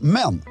 bland annat.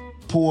 Men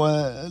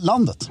på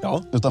landet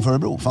utanför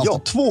Örebro fanns det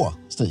 2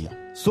 stigar.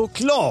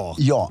 Såklart!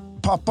 Ja,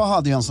 pappa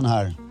hade ju en sån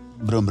här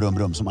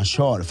brum som man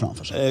kör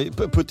framför sig.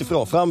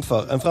 Puttifrån,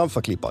 en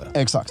framförklippare.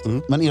 Exakt.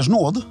 Men Ers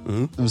nåd,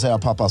 det vill säga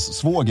pappas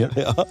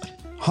svåger,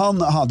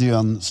 han hade ju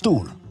en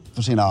stor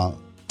för sina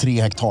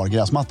 3 hektar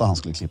gräsmatta han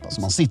skulle klippa,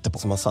 som han sitter på.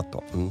 Som han satt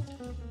på.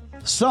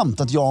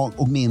 Samt att jag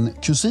och min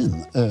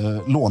kusin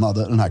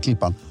lånade den här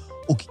klippan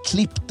och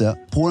klippte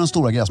på den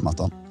stora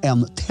gräsmattan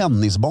en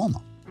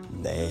tennisbana.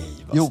 Nej,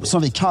 vad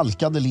som vi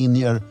kalkade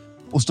linjer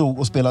och stod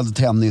och spelade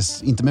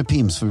tennis, inte med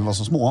Pims för vi var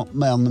så små,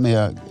 men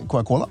med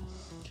Coca-Cola.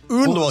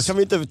 Underbart, kan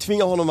vi inte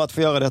tvinga honom att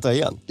få göra detta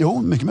igen?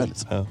 Jo, mycket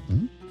möjligt. Ja.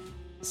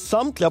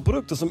 Samtliga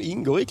produkter som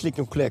ingår i Click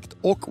and Collect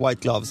och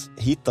White Gloves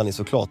hittar ni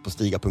såklart på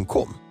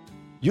stiga.com.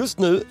 Just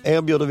nu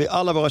erbjuder vi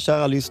alla våra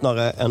kära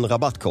lyssnare en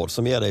rabattkod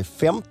som ger dig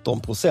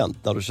 15%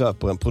 när du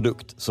köper en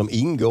produkt som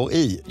ingår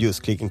i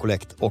just Click and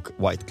Collect och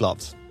White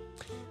Gloves.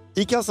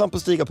 I kassan på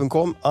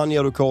Stiga.com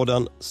anger du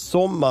koden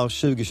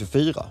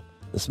SOMMAR2024.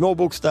 Med små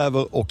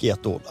bokstäver och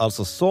ett ord.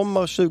 Alltså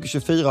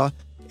SOMMAR2024.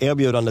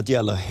 Erbjudandet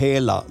gäller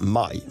hela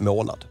maj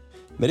månad.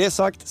 Med det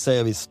sagt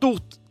säger vi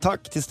stort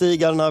tack till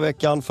Stiga den här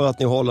veckan för att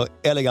ni håller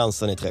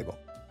elegansen i trädgården.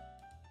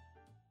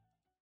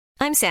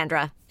 I'm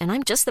Sandra, and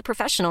I'm just the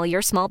professional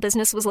your small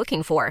business was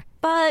looking for.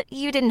 But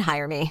you didn't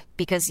hire me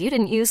because you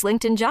didn't use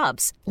LinkedIn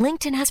Jobs.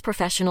 LinkedIn has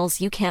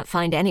professionals you can't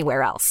find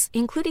anywhere else,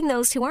 including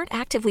those who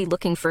aren't actively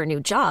looking for a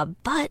new job,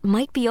 but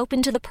might be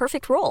open to the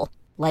perfect role,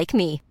 like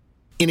me.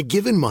 In a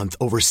given month,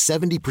 over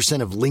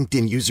 70% of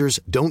LinkedIn users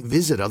don't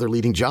visit other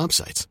leading job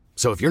sites.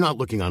 So if you're not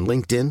looking on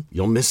LinkedIn,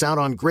 you'll miss out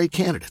on great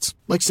candidates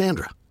like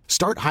Sandra.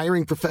 Start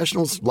hiring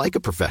professionals like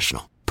a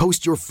professional.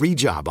 Post your free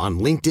job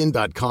on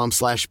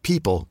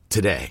linkedin.com/people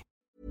today.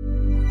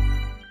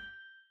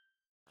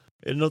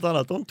 Är det något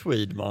annat om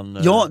tweed man...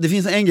 Ja, det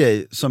finns en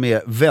grej som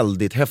är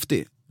väldigt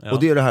häftig. Ja. Och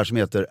det är det här som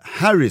heter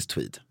Harris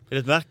tweed. Är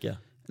det ett märke?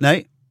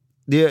 Nej,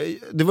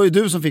 det var ju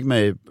du som fick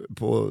mig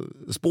på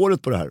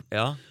spåret på det här.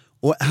 Ja.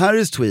 Och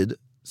Harris tweed,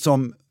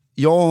 som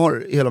jag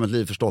har hela mitt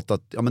liv förstått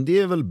att ja, men det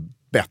är väl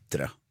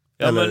bättre.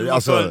 Ja, eller, men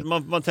alltså,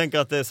 man tänker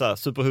att det är så här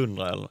Super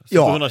 100 eller Super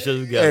ja,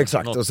 120.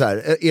 Exakt, något. och så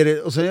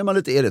här, och så är man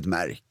lite, är det ett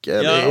märke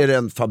eller är det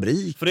en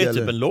fabrik? För det är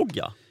eller? typ en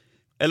logga.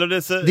 Eller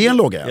det är en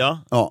logga,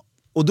 ja.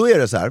 Och då är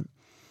det så här,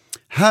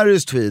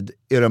 Harris tweed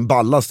är den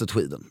ballaste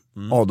tweeden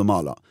av dem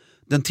alla.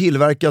 Den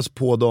tillverkas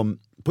på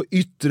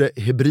yttre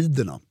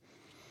hybriderna.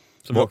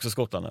 Som är också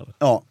Skottland eller?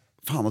 Ja,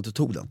 fan att du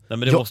tog den. Nej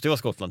men det måste ju vara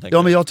Skottland tänker jag.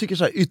 Ja men jag tycker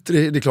så här,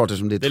 yttre, det är klart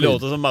som det är tweed. Det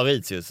låter som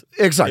Mauritius.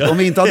 Exakt, om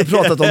vi inte hade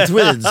pratat om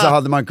tweed så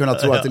hade man kunnat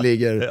tro att det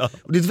ligger... Ja.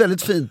 Och det är ett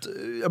väldigt fint,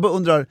 jag bara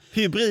undrar...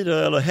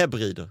 Hybrider eller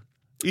hebrider?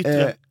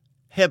 Yttre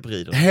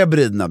hebrider.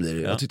 Hebriderna blir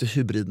det, Ja. jag tyckte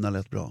hybriderna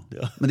lät bra.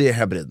 Ja. Men det är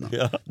hebriderna.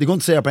 Ja. Det går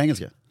inte att säga på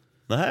engelska.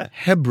 Nej.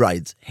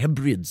 Hebrids.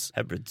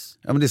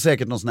 Ja men det är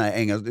säkert någon sån här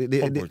engelsk...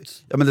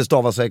 Hogwarts. Ja men det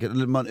stavas säkert,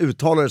 man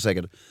uttalar det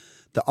säkert.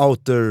 The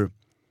outer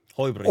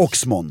Hojbrids.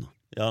 Oxmon.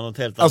 Ja, något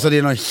helt annat. Alltså det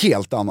är något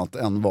helt annat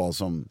än vad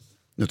som...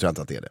 Nu tror jag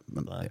inte att det är det.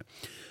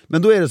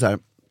 Men då är det så här.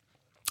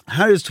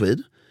 Harris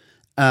tweed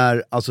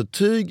är alltså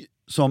tyg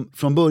som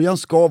från början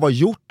ska vara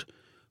gjort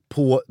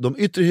på de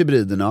yttre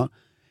hybriderna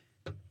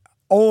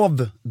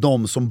av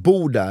de som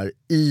bor där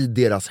i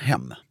deras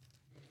hem.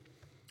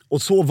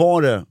 Och så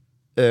var det.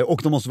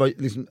 Och de måste vara,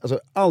 liksom, alltså,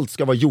 allt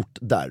ska vara gjort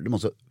där. Du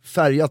måste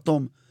färgat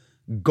dem,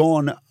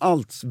 garn,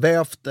 allt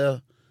vävt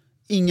det.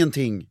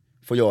 Ingenting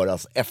får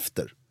göras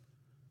efter.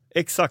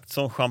 Exakt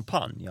som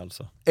champagne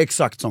alltså.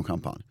 Exakt som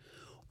champagne.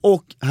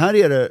 Och här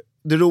är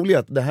det roliga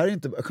att det här är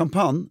inte...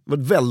 Champagne var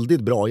ett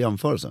väldigt bra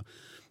jämförelse.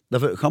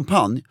 Därför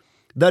champagne,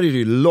 där är det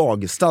ju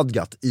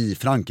lagstadgat i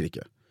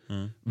Frankrike.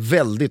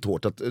 Väldigt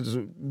hårt. Att,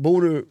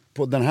 bor du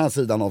på den här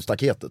sidan av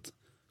staketet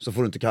så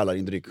får du inte kalla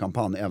din dryck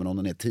champagne även om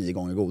den är 10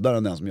 gånger godare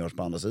än den som görs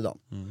på andra sidan.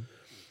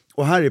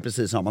 Och här är det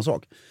precis samma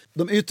sak.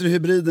 De yttre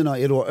hybriderna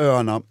är då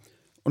öarna.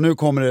 Och nu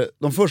kommer det...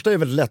 De första är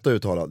väldigt lätta att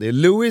uttala. Det är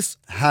Lewis,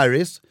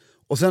 Harris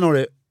och sen har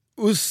det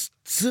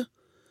Ust,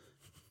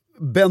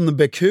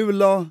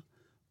 Benbecula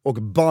och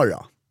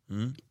Barra.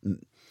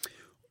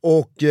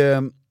 Och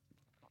de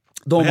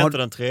Vad heter har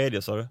den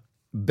tredje sa du?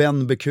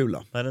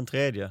 Benbecula. Nej, den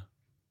tredje.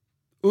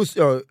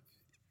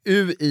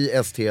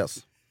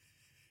 UISTS.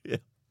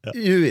 Ja.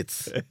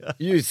 Uits.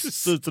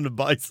 Ser ut som du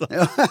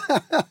bajsar.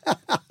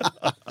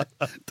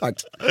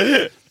 Tack.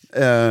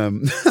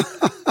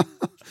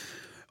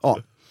 Ja.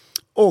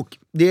 Och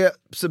det är,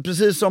 så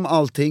precis som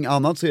allting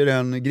annat så är det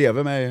en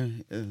greve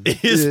med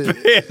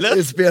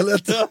i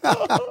spelet.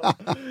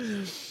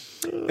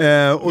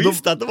 Och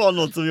Visste att det var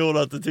något som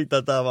gjorde att du tyckte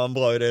att det här var en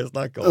bra idé att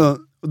snacka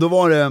om. då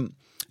var det...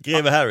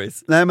 Greve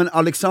Harris. Nej men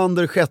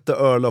Alexander VI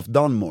Earl of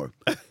Dunmore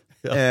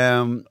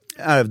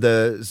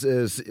ärvde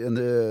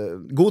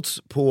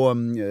gods på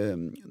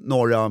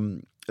norra,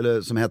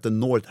 eller som heter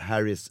North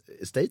Harris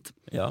Estate.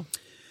 Ja.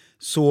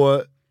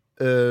 Så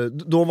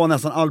då var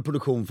nästan all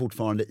produktion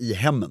fortfarande i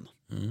hemmen.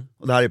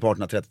 Och det här är på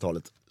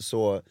 1830-talet.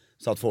 Så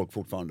satt folk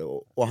fortfarande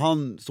och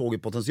han såg ju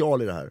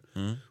potential i det här.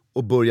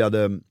 Och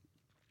började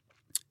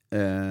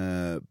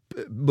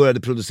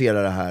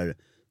producera det här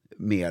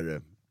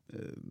mer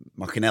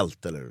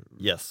maskinellt eller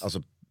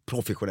alltså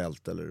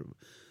professionellt eller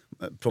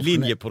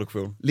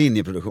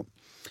linjeproduktion.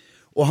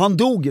 Och han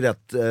dog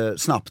rätt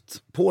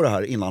snabbt på det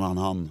här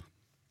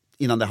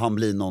innan det hann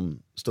bli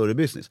någon större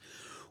business.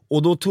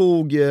 Och då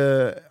tog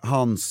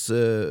hans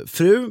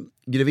fru,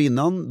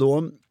 grevinnan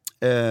då,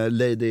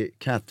 Lady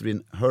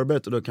Catherine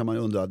Herbert, och då kan man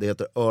ju undra, det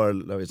heter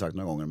Earl, det har vi sagt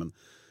några gånger, men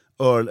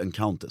Earl and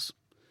Countess.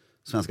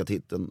 Svenska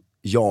titeln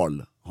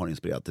Jarl har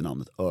inspirerat till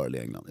namnet Earl i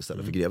England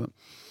istället för greven.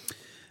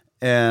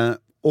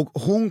 Och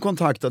hon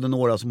kontaktade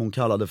några som hon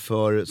kallade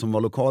för, som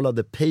var lokala,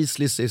 The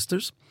Paisley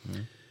Sisters.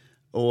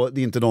 Och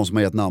det är inte de som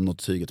har gett namn åt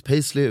tyget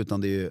Paisley,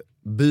 utan det är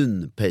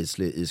byn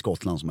Paisley i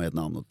Skottland som har gett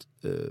namn åt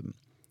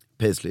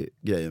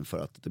Paisley-grejen för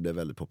att det blev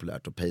väldigt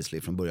populärt. Och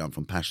Paisley från början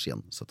från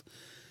Persien. Så att,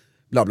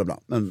 bla bla bla.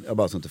 Men jag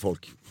bara så inte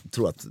folk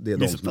tror att det är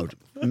de som har gjort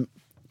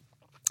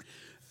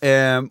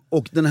det.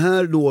 Och den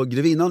här då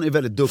grevinnan är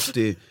väldigt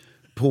duktig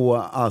på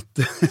att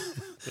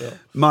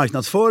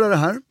marknadsföra det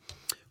här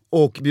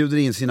och bjuder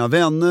in sina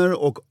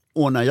vänner och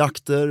ordnar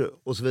jakter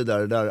och så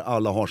vidare där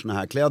alla har såna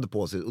här kläder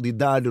på sig. Och det är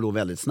där det då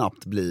väldigt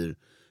snabbt blir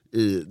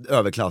i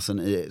överklassen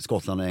i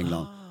Skottland och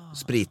England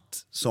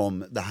spritt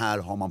som det här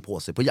har man på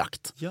sig på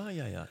jakt. Ja.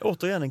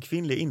 Återigen en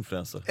kvinnlig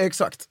influencer.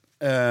 Exakt.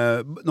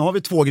 Nu har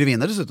vi 2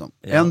 grevinnor dessutom.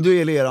 Ja. En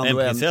duellerande en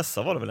och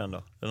prinsessa var det väl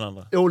ändå, den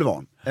andra? Jo, det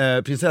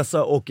var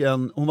prinsessa och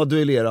hon var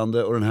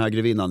duellerande och den här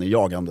grevinnan är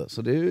jagande.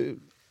 Så det är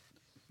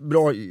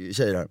bra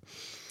tjejer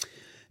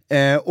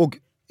här. Och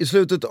i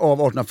slutet av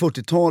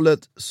 1840-talet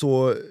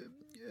så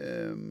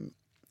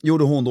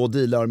gjorde hon då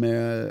dealar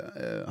med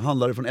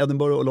handlare från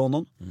Edinburgh och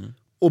London.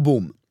 Och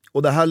boom.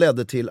 Och det här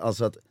ledde till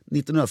alltså att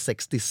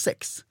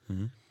 1966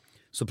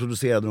 så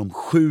producerade de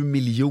 7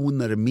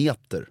 miljoner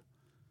meter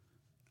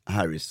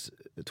Harris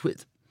tweed.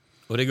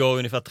 Och det går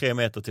ungefär 3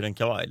 meter till en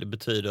kavaj. Det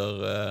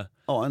betyder...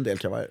 Ja, en del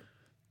kavajer.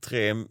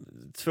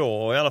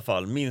 2 i alla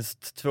fall.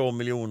 Minst 2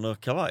 miljoner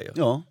kavajer.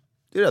 Ja,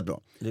 det är rätt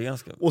bra. Det är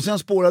ganska... Och sen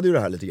spårade ju det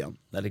här lite grann.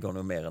 Nej, det går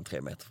nog mer än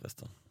 3 meter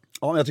förresten.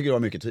 Ja, men jag tycker det var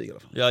mycket tyg i alla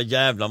fall. Ja,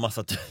 jävla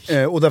massa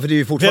tyg. Och därför det är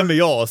ju fortfarande... Vem är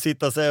jag att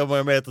sitta och säga om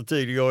jag meter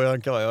tyg det går i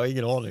en kavaj? Jag har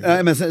ingen aning.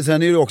 Nej, men sen är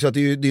det ju också att det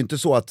är inte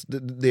så att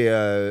det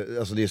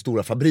är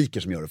stora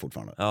fabriker som gör det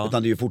fortfarande. Ja.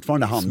 Utan det är ju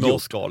fortfarande handgjort.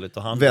 Småskaligt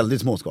och handgjort.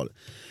 Väldigt småskaligt.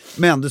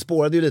 Men det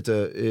spårade ju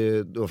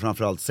lite då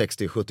framförallt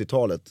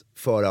 60-70-talet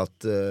för att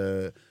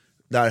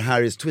där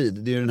Harris tweed,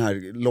 det är ju den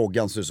här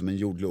loggan ser ut som en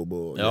jordglob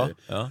och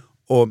Ja.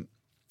 Och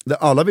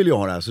alla vill ju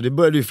ha det här så det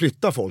började ju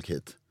flytta folk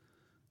hit.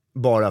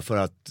 Bara för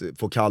att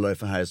få kalla det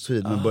för Harris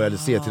tweed men började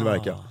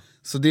tillverka.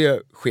 Så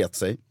det sket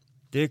sig.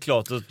 Det är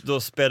klart,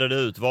 då spädde det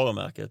ut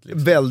varumärket.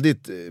 Liksom.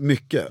 Väldigt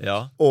mycket.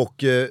 Ja.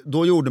 Och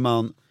då gjorde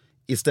man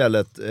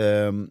istället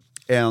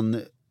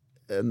en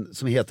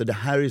som heter The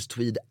Harris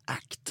Tweed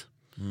Act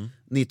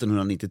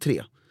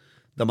 1993.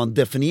 Där man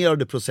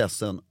definierade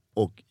processen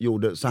och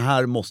gjorde, så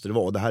här måste det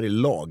vara, det här är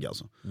lag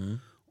alltså.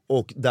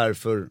 Och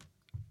därför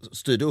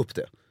styrde upp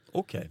det.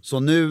 Okay. Så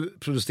nu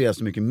produceras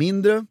det mycket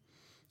mindre,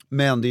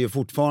 men det är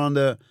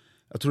fortfarande,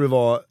 jag tror det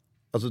var,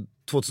 alltså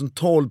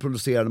 2012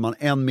 producerade man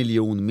 1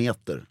 miljon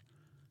meter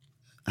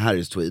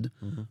Harris tweed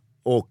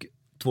och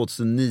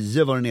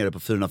 2009 var det nere på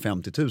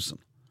 450 000.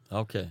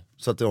 Okay.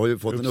 Så att det har ju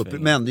fått en upp,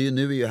 men det är ju,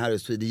 nu är ju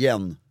Harris tweed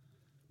igen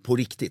på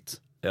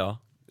riktigt. Ja.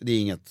 Det är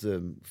inget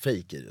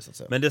fake i det så att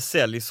säga. Men det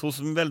säljs hos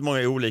väldigt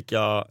många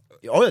olika.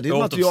 Ja, det är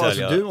material,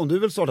 alltså, om du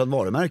vill starta ett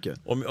varumärke.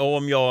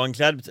 Om jag har en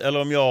kläd,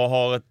 eller om jag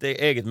har ett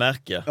eget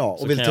märke,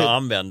 så kan jag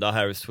använda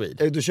Harris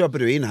tweed. Då köper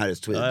du in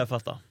Harris tweed. Ja, jag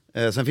fattar.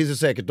 Sen finns det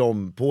säkert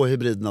de på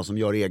hybriderna som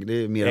gör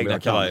egna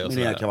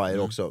kavajer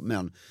och också.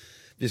 Men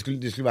det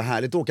skulle vara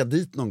härligt att åka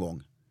dit någon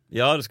gång.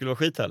 Ja, det skulle vara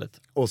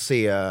skithärligt. Och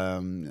se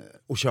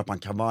och köpa en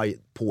kavaj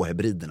på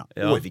hybriderna.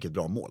 Ja. Oj, vilket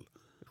bra mål.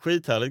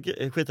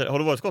 Skithärligt. Har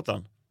du varit i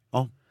Skottland?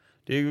 Ja.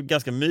 Det är ju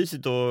ganska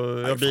mysigt och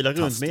jag bilar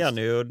runt med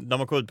Jenny och när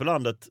man kommer ut på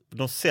landet,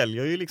 de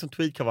säljer ju liksom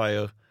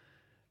tweedkavajer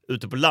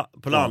ute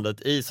på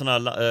landet i såna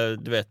här,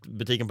 du vet,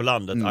 butiken på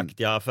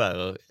landet-aktiga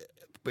affärer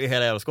i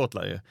hela jävla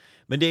Skottland ju.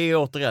 Men det är ju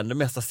återigen, det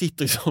mesta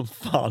sitter ju som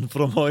fan för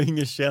de har ju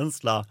ingen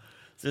känsla.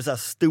 Så det är så här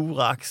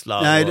stora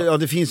axlar. Nej,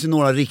 det finns ju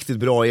några riktigt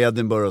bra i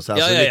Edinburgh och så här,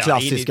 så det är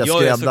klassiska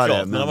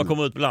skräddare. Men när man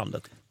kommer ut på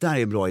landet. Där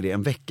är en bra idé,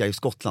 en vecka i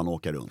Skottland och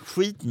åka runt.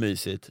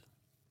 Skitmysigt.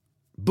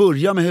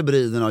 Börja med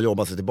hybriderna och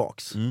jobba sig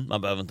tillbaks.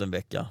 Man behöver inte en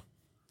vecka.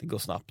 Det går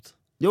snabbt.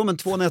 Jo, men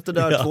 2 nätter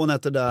där, 2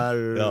 nätter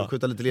där,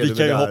 skjuta lite ledigt. Vi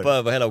kan ju hoppa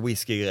över hela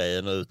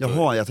whiskygrejen ut.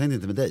 Jaha, jag tänkte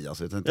inte med dig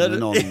alltså. Jag tänkte med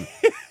någon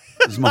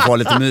som man får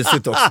lite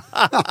mysigt också.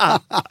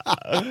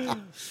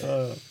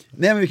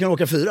 Nej, men vi kan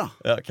åka 4.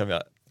 Ja, kan vi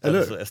göra.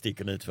 Eller så jag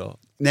sticker ni 2.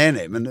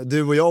 Nej, men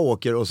du och jag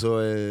åker och så,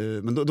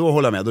 men då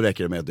håller jag med, då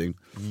räcker det med ett dygn.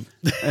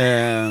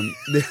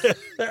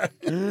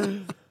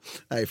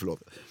 Nej, förlåt.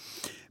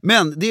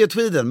 Men det är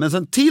tweeden, men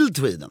sen till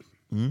tweeden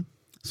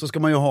så ska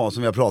man ju ha,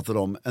 som vi har pratat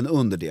om, en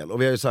underdel.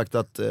 Och vi har ju sagt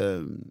att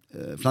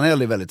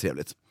flanell är väldigt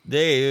trevligt. Det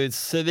är ju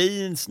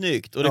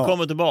svinsnyggt och det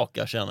kommer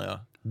tillbaka, känner jag.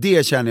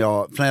 Det känner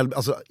jag, flanell,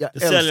 alltså det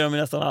säljer de i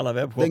nästan alla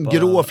webbshoppar. Den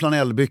grå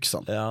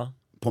flanellbyxan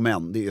på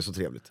män, det är så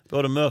trevligt.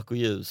 Både mörk och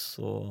ljus.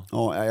 Och...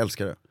 Ja, jag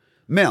älskar det.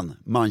 Men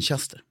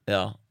Manchester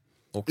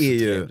också är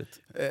ju trevligt.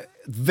 Ett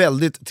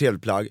väldigt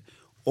trevligt plagg.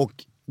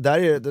 Och där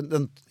är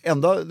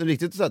den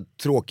riktigt så här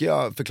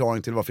tråkiga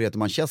förklaringen till varför det heter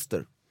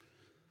Manchester.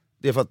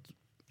 Det är för att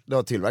det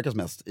har tillverkats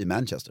mest i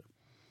Manchester.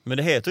 Men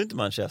det heter inte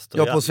Manchester.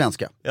 Ja, på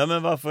svenska. Ja,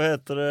 men varför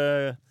heter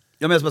det...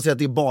 Jag menar bara säga att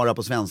det är bara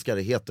på svenska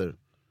det heter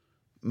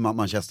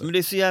Manchester. Men det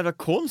är så jävla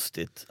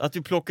konstigt att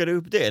vi plockade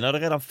upp det när det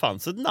redan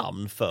fanns ett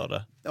namn för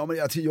det. Ja, men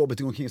jag tycker jobbigt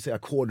att gå omkring och säga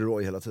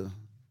corduroy hela tiden.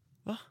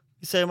 Va?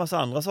 Vi säger en massa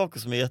andra saker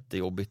som är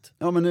jättejobbigt.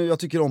 Ja, men jag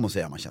tycker om att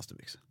säga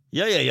Manchesterbyxor.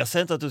 Ja, jag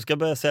säger inte att du ska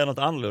börja säga något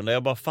annorlunda.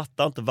 Jag bara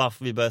fattar inte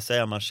varför vi börjar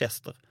säga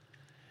Manchester.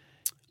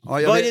 Ja,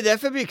 vad är det där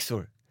för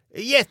byxor?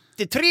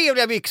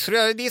 Jättetrevliga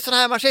byxor. Det är såna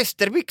här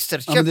Manchesterbyxor.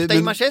 Köpta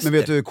i Manchester. Men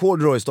vet du hur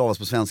corduroy stavas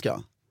på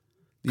svenska?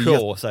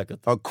 K säkert.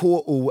 Ja,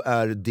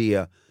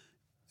 K-O-R-D-E-R-O-J.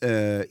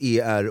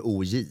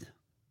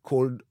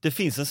 Det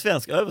finns en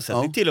svensk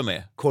översättning till och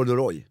med.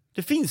 Corduroy.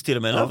 Det finns till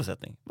och med en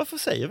översättning. Varför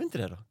säger vi inte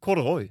det då?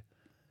 Corduroy.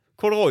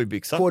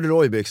 Corduroybyxa.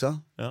 Corduroybyxa.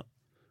 Ja.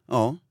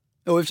 Ja,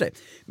 i och för sig.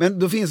 Men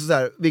då finns det så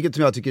här, vilket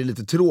jag tycker är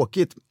lite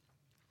tråkigt.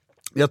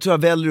 Jag tror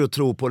jag väljer att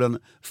tro på den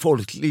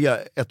folkliga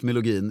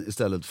etymologin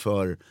istället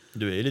för...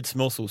 Du är ju lite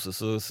småsosse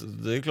så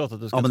det är klart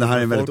att du ska... Ja, men det här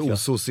är en väldigt folkliga.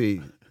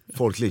 ososig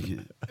folklig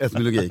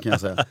etymologi kan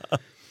jag säga.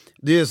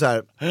 Det är ju så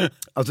här,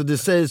 alltså det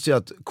sägs ju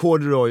att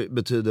corduroy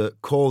betyder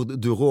corde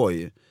du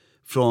roy,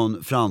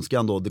 från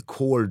franskan då, the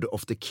cord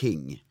of the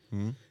king.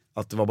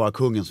 Att det var bara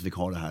kungen som fick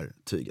ha det här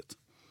tyget.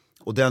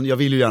 Och jag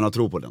vill ju gärna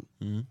tro på den.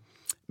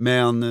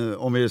 Men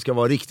om vi ska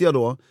vara riktiga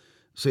då,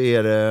 så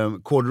är det,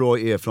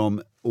 corduroy är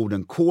från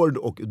orden cord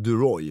och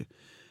duroy,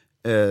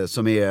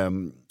 som är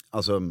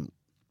alltså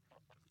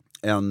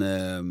en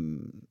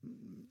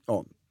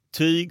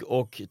Tyg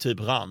och typ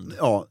rand.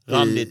 ja,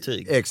 Randigt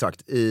tyg.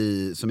 Exakt,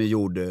 som är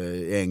gjord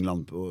i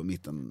England på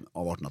mitten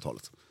av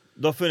 1800-talet.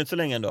 Det har funnits så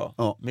länge ändå,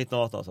 Ja. mitten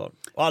av 1800-talet.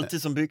 Och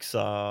alltid som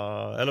byxa,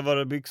 eller var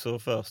det byxor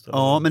först? Eller?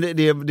 Ja, men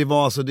det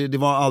var alltså, det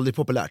var aldrig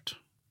populärt.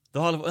 Det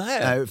har aldrig...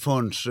 Nej,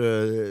 förrän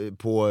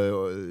på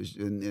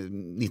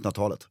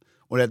 1900-talet.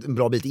 Och det är en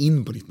bra bit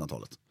in på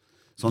 1900-talet.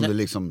 Som det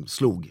liksom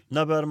slog.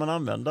 När började man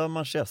använda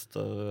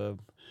manchester?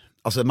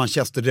 Alltså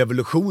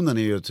Manchester-revolutionen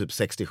är ju typ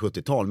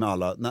 60-70-tal med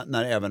alla,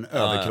 när även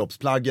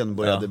överkroppsplaggen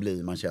började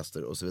bli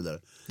Manchester och så vidare.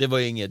 Det var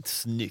ju inget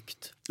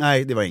snyggt.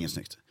 Nej, det var inget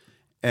snyggt.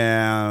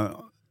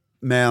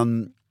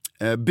 Men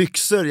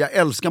byxor, jag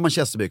älskar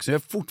Manchesterbyxor.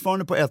 Jag är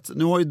fortfarande på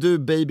nu har ju du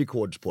baby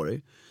cords på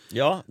dig.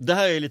 Ja, det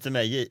här är lite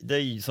mer, det är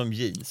ju som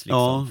jeans liksom.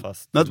 Ja,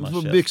 Fast men på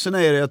manchester.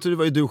 byxorna är det, jag tror det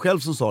var ju du själv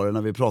som sa det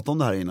när vi pratade om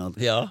det här innan.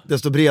 Ja.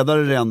 Desto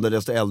bredare ränder,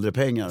 desto äldre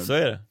pengar. Så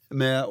är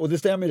det. Och det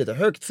stämmer ju lite,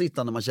 högt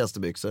sittande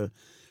manchesterbyxor.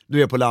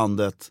 Du är på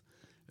landet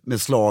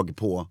med slag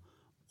på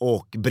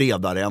och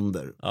breda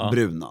ränder,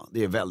 bruna.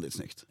 Det är väldigt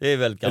snyggt. Det är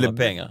väl gamla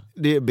pengar.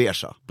 Det är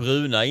beigea.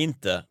 Bruna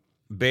inte,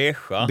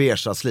 beigea.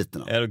 Beigea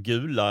slitna. Eller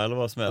gula eller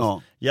vad som helst.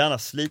 Ja. Gärna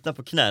slitna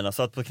på knäna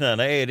så att på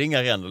knäna är det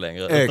inga ränder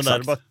längre. Utan Exakt. där är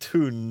det bara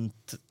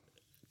tunt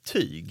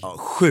tyg. Ja,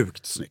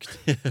 sjukt snyggt.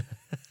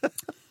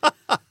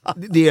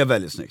 Det är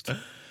väldigt snyggt.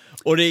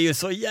 Och det är ju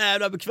så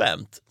jävla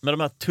bekvämt med de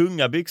här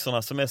tunga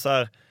byxorna som är så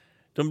här,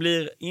 de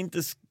blir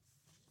inte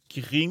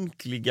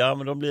skrynkliga,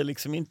 men de blir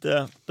liksom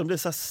inte, de blir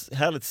så här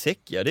härligt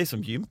säckiga. Det är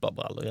som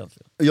gympabrallor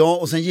egentligen. Ja,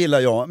 och sen gillar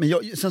jag,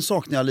 men sen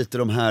saknar jag lite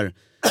de här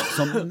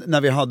som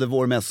när vi hade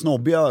vår mest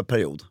snobbiga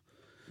period.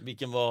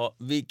 Vilken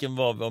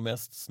var vår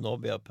mest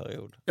snobbiga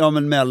period? Ja,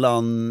 men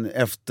mellan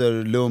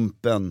efter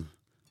lumpen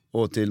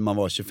och till man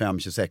var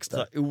 25-26 Så där.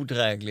 här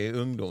odräglig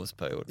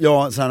ungdomsperiod.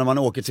 Ja, sen när man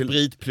åker till...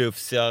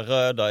 Spritplufsiga,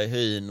 röda i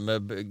hyn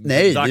med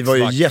Nej, vi var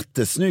ju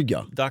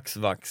jättesnygga.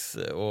 dagsvax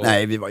och...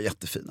 Nej, vi var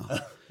jättefina.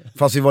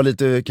 Fast vi var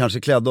lite,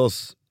 kanske klädde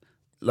oss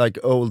like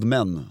old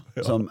men.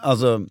 Som,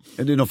 alltså,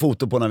 det är någon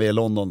foto på när vi är i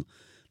London.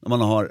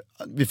 När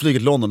vi flyger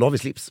till London, då har vi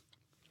slips.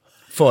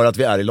 För att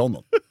vi är i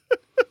London.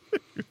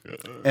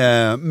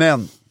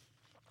 Men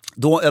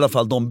då i alla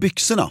fall de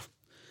byxorna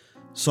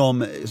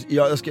som,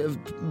 jag ska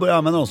börja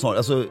använda dem snart.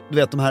 Alltså, du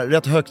vet de här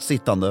rätt högt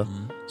sittande,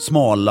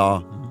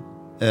 smala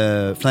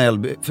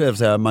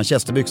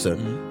manchesterbyxor.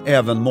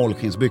 Även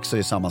mollskinsbyxor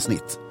i samma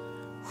snitt.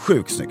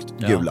 Sjukt snyggt,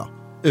 gula.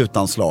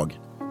 Utan slag.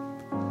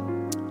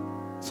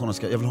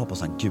 Jag vill ha på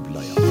sån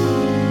gula igen.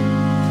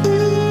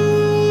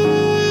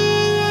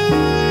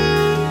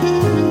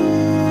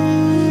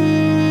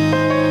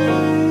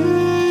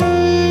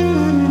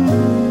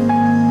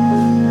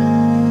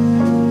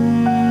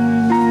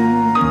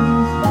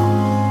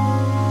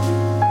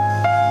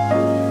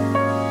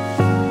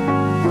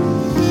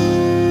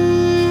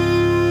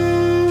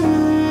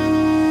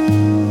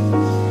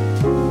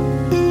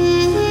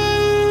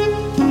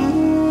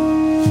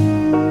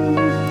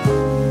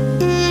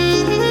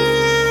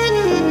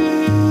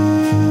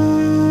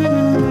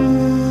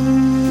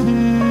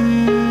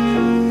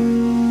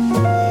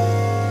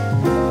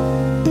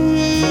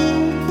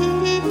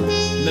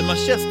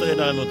 Manchester är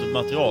däremot ett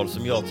material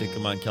som jag tycker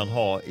man kan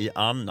ha i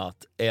annat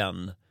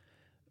än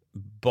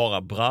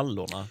bara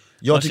brallorna.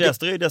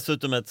 Manchester är ju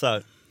dessutom ett så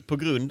här,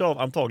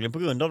 antagligen på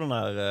grund av den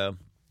här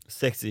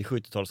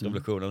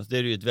 60-70-talsrevolutionen, det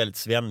är ju ett väldigt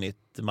svennigt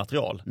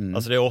material.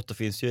 Alltså det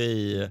återfinns ju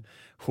i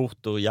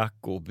skjortor,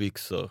 jackor,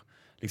 byxor,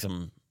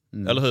 liksom,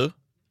 eller hur?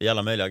 I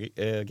alla möjliga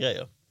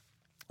grejer.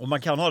 Och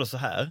man kan ha det så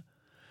här.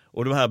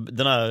 Och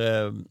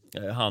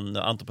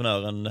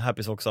entreprenören,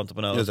 Happy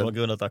Socks-entreprenören som har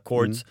grundat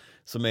Accords,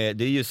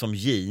 det är ju som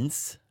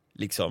jeans,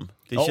 liksom.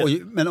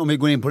 Men om vi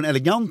går in på den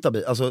eleganta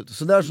biten, alltså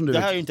sådär som du... Det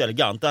här är ju inte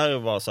elegant, det här är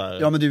bara så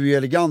här... Ja, men du är ju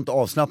elegant och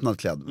avslappnad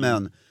klädd.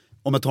 Men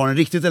om jag tar den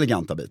riktigt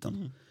eleganta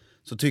biten,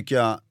 så tycker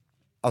jag,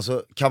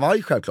 alltså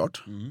kavaj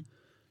självklart.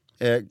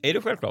 Är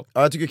det självklart?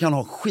 Ja, jag tycker jag kan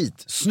ha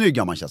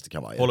skitsnygga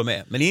manchesterkavajer. Håller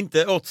med, men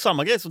inte åt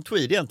samma grej som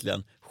tweed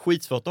egentligen.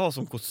 Skitsvårt att ha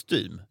som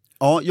kostym.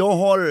 Ja, jag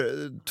har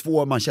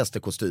 2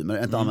 manchesterkostymer,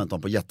 jag har inte använt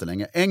dem på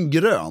jättelänge. En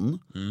grön,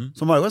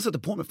 som varje gång jag sätter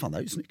på mig, fan det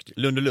här är ju snyggt.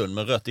 Lund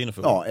med rött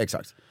innanför. Ja,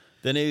 exakt.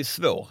 Den är ju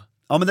svår.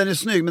 Ja, men den är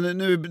snygg,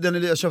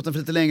 men jag köpte den för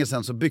lite länge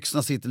sedan, så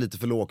byxorna sitter lite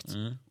för lågt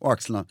och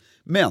axlarna.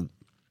 Men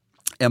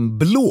en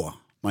blå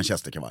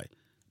manchesterkavaj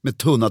med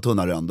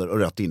tunna ränder och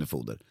rött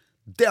innefoder,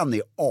 den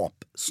är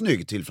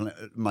apsnygg till från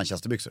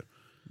manchesterbyxor.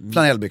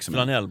 Flanellbyxor.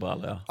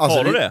 Flanellbrallor, ja. Alltså,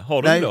 har du det?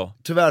 Har du nej, då?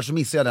 Tyvärr så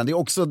missar jag den. Det är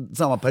också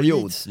samma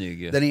period.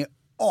 Skitsnygg. Den är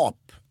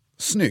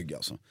snygg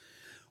alltså.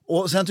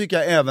 Och sen tycker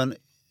jag även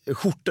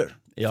skjortor.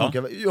 Ja.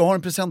 Funkar. Jag har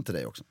en present till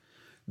dig också.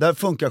 Där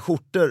funkar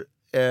skjortor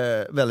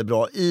väldigt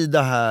bra i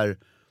det här.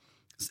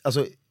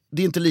 Alltså,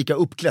 det är inte lika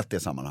uppklätt det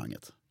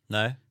sammanhanget.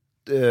 Nej.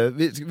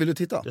 Vill du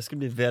titta? Det ska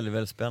bli väldigt,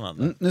 väldigt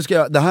spännande. Nu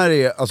ska det här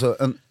är alltså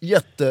en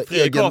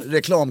jätteegen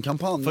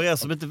reklamkampanj. För er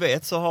som inte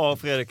vet så har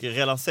Fredrik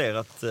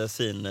relanserat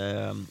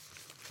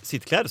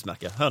sitt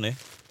klädesmärke. Hör ni?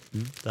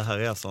 Det här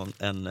är alltså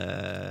en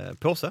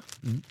påse.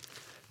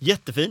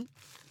 Jättefin.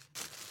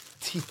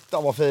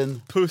 Titta vad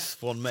fin. Puss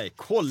från mig.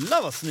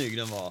 Kolla vad snygg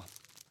den var.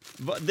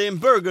 Det är en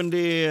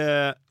burgundy...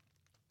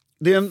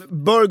 Det är en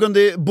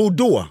burgundy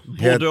Bordeaux.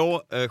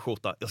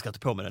 Bordeaux-skjorta. Jag ska inte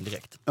på med den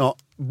direkt. Ja,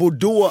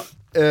 Bordeaux.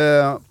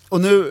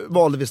 Och nu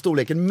valde vi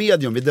storleken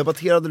medium. Vi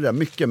debatterade det där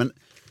mycket, men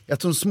jag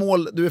tror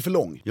small, du är för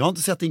lång. Jag har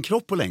inte sett din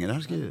kropp på länge. Det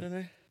här ska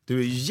du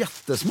är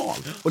jättesmal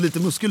och lite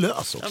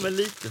muskulös också. Ja, men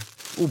lite.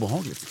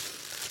 Obehagligt.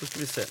 Då ska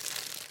vi se.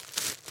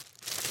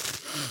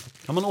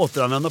 Kan man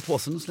återanvända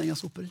påsen och slänga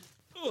sopor i?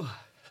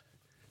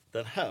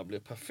 Den här blir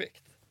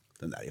perfekt.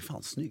 Den där är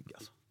fan snygg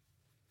alltså.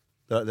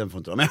 Den får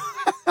inte vara med.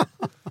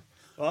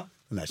 Va?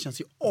 Den där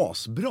känns ju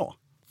asbra.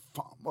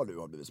 Fan vad du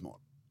har blivit smal.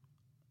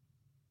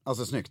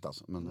 Alltså snyggt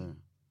alltså. Men det...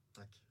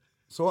 Tack.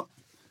 Så.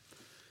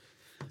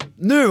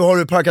 Nu har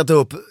du packat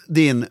upp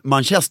din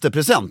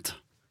Manchester-present.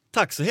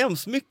 Tack så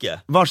hemskt mycket.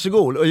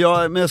 Varsågod. Och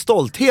jag med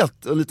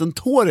stolthet och en liten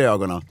tår i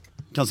ögonen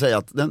kan säga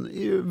att den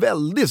är ju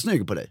väldigt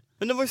snygg på dig.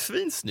 Men den var ju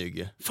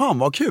svinsnygg. Fan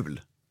vad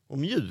kul. Och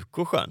mjuk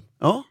och skön.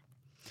 Ja.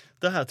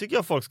 Det här tycker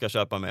jag folk ska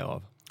köpa mer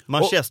av.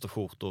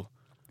 Manchesterskjortor.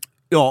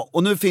 Ja,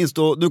 och nu finns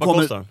då, nu kommer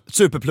kostar?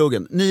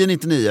 superpluggen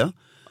 999.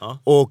 Ja.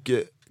 Och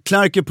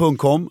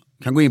Klerker.com,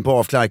 kan gå in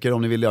på Klerker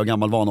om ni vill göra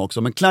gammal vana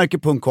också, men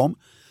Klerker.com,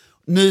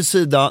 ny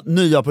sida,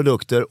 nya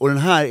produkter, och den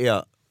här är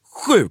jag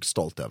sjukt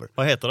stolt över.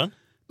 Vad heter den?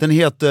 Den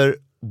heter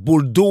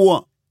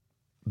Bordeaux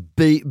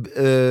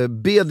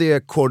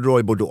BD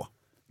Corduroy Bordeaux.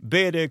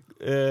 BD...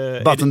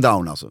 Button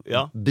down alltså.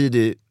 Ja.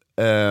 BD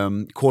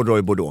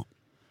Corduroy Bordeaux.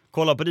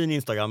 Kolla på din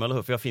Instagram, eller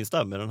hur? För jag finns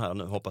där med den här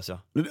nu, hoppas jag.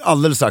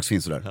 Alldeles strax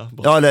finns det där. Ja,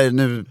 Ja, eller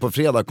nu på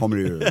fredag kommer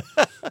det ju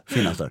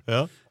finnas där.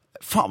 Ja.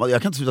 Fan vad,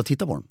 jag kan inte sluta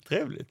titta på den.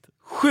 Trevligt.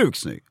 Sjukt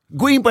snygg.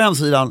 Gå in på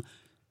hemsidan,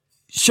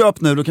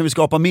 köp nu, då kan vi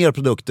skapa mer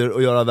produkter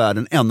och göra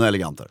världen ännu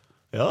elegantare.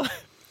 Ja.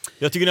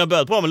 Jag tycker ni har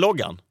börjat bra med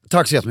loggan.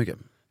 Tack så jättemycket.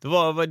 Det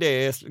var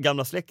det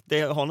gamla släkt,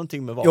 det har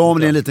någonting med vapen. Ja,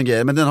 men det är en liten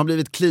grej, men den har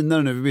blivit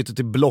cleanare nu, vi byter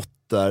till blått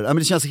där. Ja, men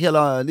det känns det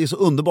är så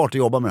underbart att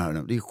jobba med det här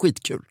nu, det är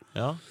skitkul.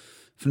 Ja.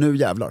 För nu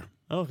jävlar.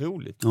 Ja,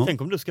 roligt. Ja.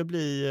 Tänk om du ska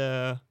bli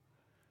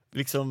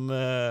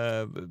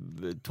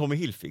Tommy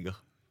Hilfiger.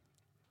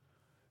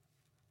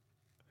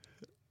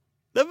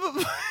 Nej,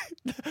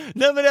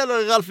 men det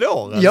är Ralph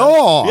Lauren.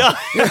 Ja!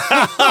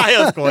 Ja.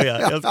 Jag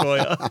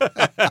skojar.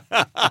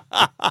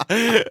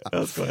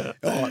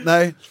 Ja,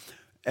 nej.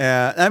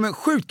 Nej men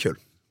sjukt kul.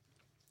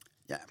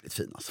 Jävligt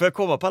fin alltså. Får jag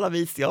komma på alla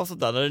visningar och sånt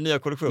där när det är nya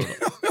kollektioner?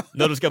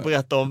 När du ska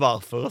berätta om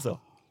varför och så.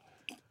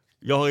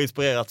 Jag har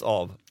inspirerats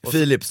av.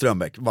 Filip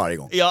Strömbäck varje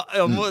gång. Ja,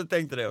 jag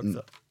tänkte det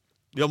också.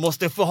 Jag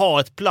måste få ha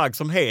ett plagg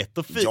som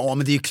heter Filip. Ja,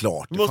 men det är ju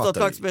klart. Du måste ha ett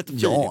plagg som heter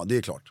Filip. Ja, det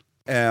är klart.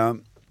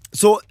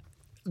 Så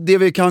det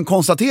vi kan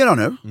konstatera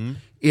nu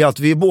är att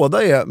vi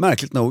båda är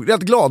märkligt nog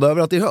rätt glada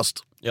över att det är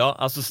höst. Ja,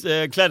 alltså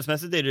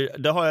klädesmässigt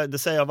är det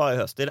säger jag varje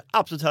höst. Det är det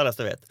absolut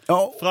härligaste jag vet.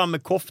 Ja. Fram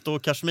med koftor,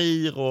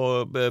 kashmir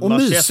och mysigt.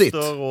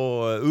 manchester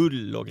och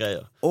ull och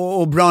grejer.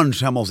 Och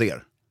brunch hemma hos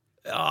er.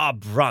 Ja,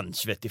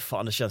 brunch vet jag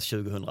fan, det känns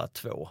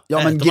 2002.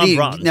 Ja, men, Äter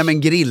man brunch?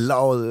 men grilla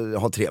och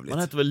ha trevligt.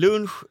 Man äter väl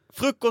lunch,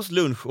 frukost,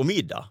 lunch och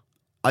middag?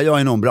 Ja, jag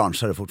är nog en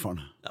brunchare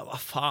fortfarande. Ja, vad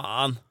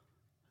fan.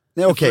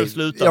 Nej,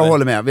 okej, jag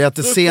håller med. Vi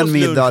äter Frukost, sen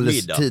middag lunch, eller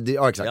middag. tidig.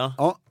 Ja, exakt. Ja.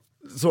 Ja,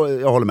 så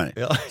jag håller med dig.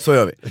 Ja. Så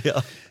gör vi.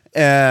 Ja.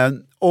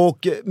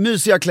 Och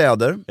mysiga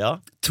kläder.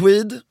 Ja.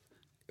 Tweed,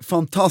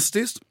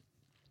 fantastiskt.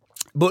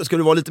 Ska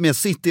du vara lite mer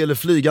city eller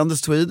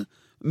flygandes tweed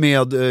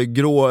med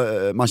grå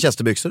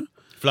manchesterbyxor.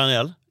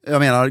 Flanell. Jag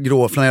menar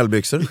grå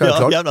flanellbyxor, Ja,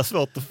 självklart. jävla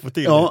svårt att få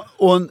till Ja,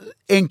 och en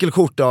enkel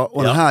skjorta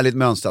och en Ja. härligt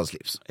mönstrad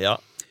slips. det.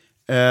 Ja.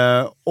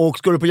 Och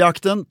ska du på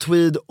jakten,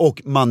 tweed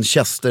och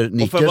manchester Och för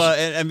knickers. bara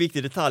en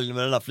viktig detalj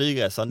med den här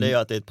flygresan, det är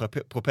att det är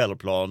ett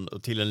propellerplan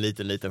till en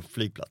liten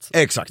flygplats.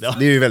 Exakt, Ja.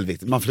 det är ju väldigt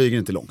viktigt. Man flyger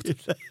inte långt.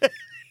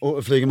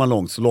 Och flyger man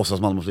långt så låtsas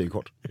man flyger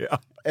kort.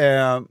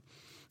 Ja.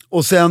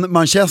 Och sen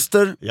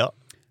manchester. Ja.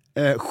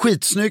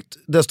 Skitsnyggt,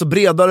 desto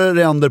bredare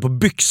ränder på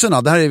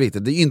byxorna. Det här är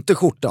viktigt, det är inte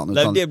skjortan.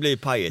 Nej, Utan det blir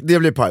pajigt. det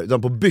blir paj,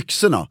 utan på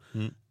byxorna,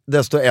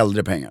 desto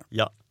äldre pengar.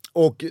 Ja.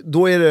 Och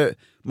då är det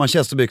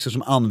manchesterbyxor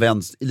som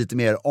används i lite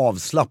mer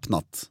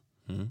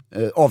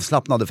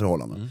avslappnade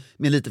förhållanden.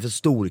 Med lite för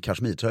stor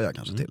kashmirtröja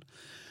kanske till.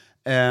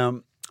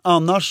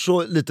 Annars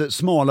så lite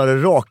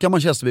smalare, raka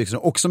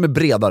manchesterbyxor, också med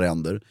breda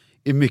ränder.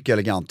 Är mycket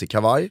elegant i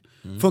kavaj.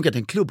 Funkar till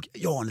en klubb,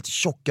 en lite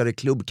tjockare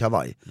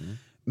klubbkavaj.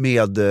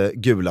 Med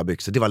gula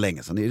byxor, det var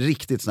länge sedan. Det är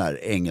riktigt sån här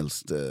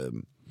engelskt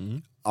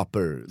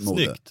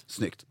upper-mode.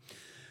 Snyggt.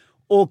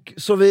 Och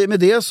så med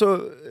det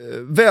så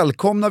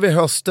välkomnar vi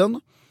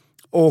hösten.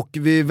 Och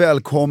vi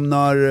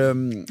välkomnar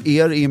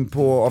er in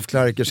på Af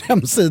Klerkers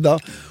hemsida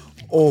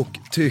och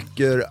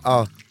tycker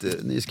att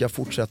ni ska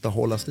fortsätta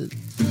hålla stil.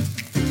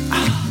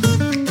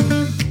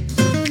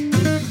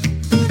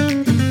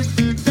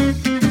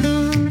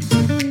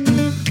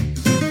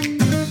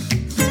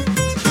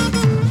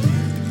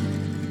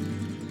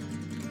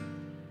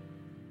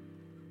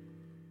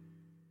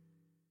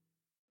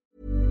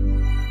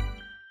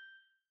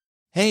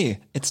 Hey,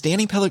 it's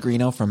Danny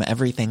Pellegrino from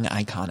Everything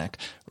Iconic.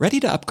 Ready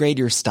to upgrade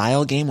your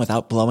style game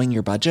without blowing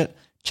your budget?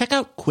 Check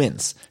out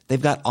Quince.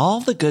 They've got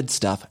all the good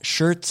stuff,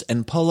 shirts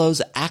and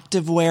polos,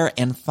 activewear,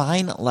 and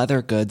fine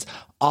leather goods,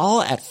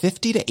 all at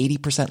 50 to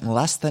 80%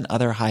 less than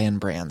other high-end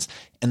brands.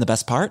 And the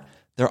best part?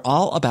 They're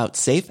all about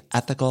safe,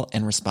 ethical,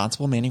 and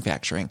responsible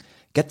manufacturing.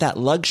 Get that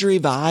luxury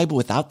vibe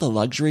without the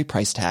luxury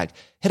price tag.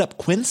 Hit up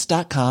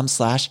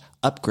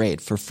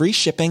quince.com/upgrade for free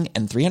shipping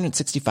and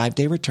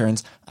 365-day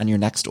returns on your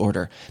next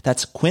order.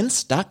 That's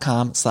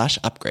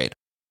quince.com/upgrade.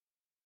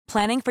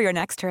 Planning for your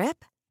next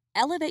trip?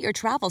 Elevate your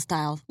travel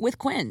style with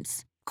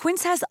Quince.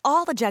 Quince has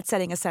all the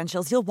jet-setting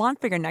essentials you'll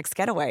want for your next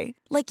getaway,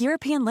 like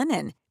European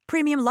linen,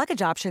 premium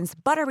luggage options,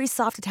 buttery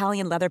soft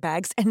Italian leather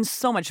bags, and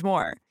so much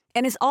more.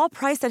 And is all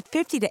priced at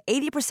 50 to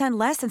 80%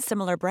 less than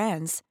similar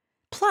brands.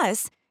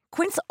 Plus,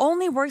 Quince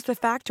only works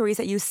with factories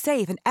that use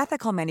safe and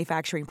ethical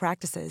manufacturing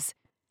practices.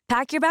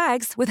 Pack your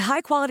bags with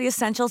high-quality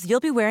essentials you'll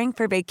be wearing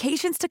for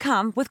vacations to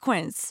come with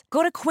Quince.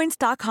 Go to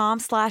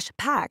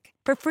quince.com/pack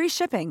for free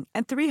shipping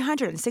and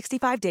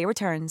 365-day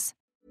returns.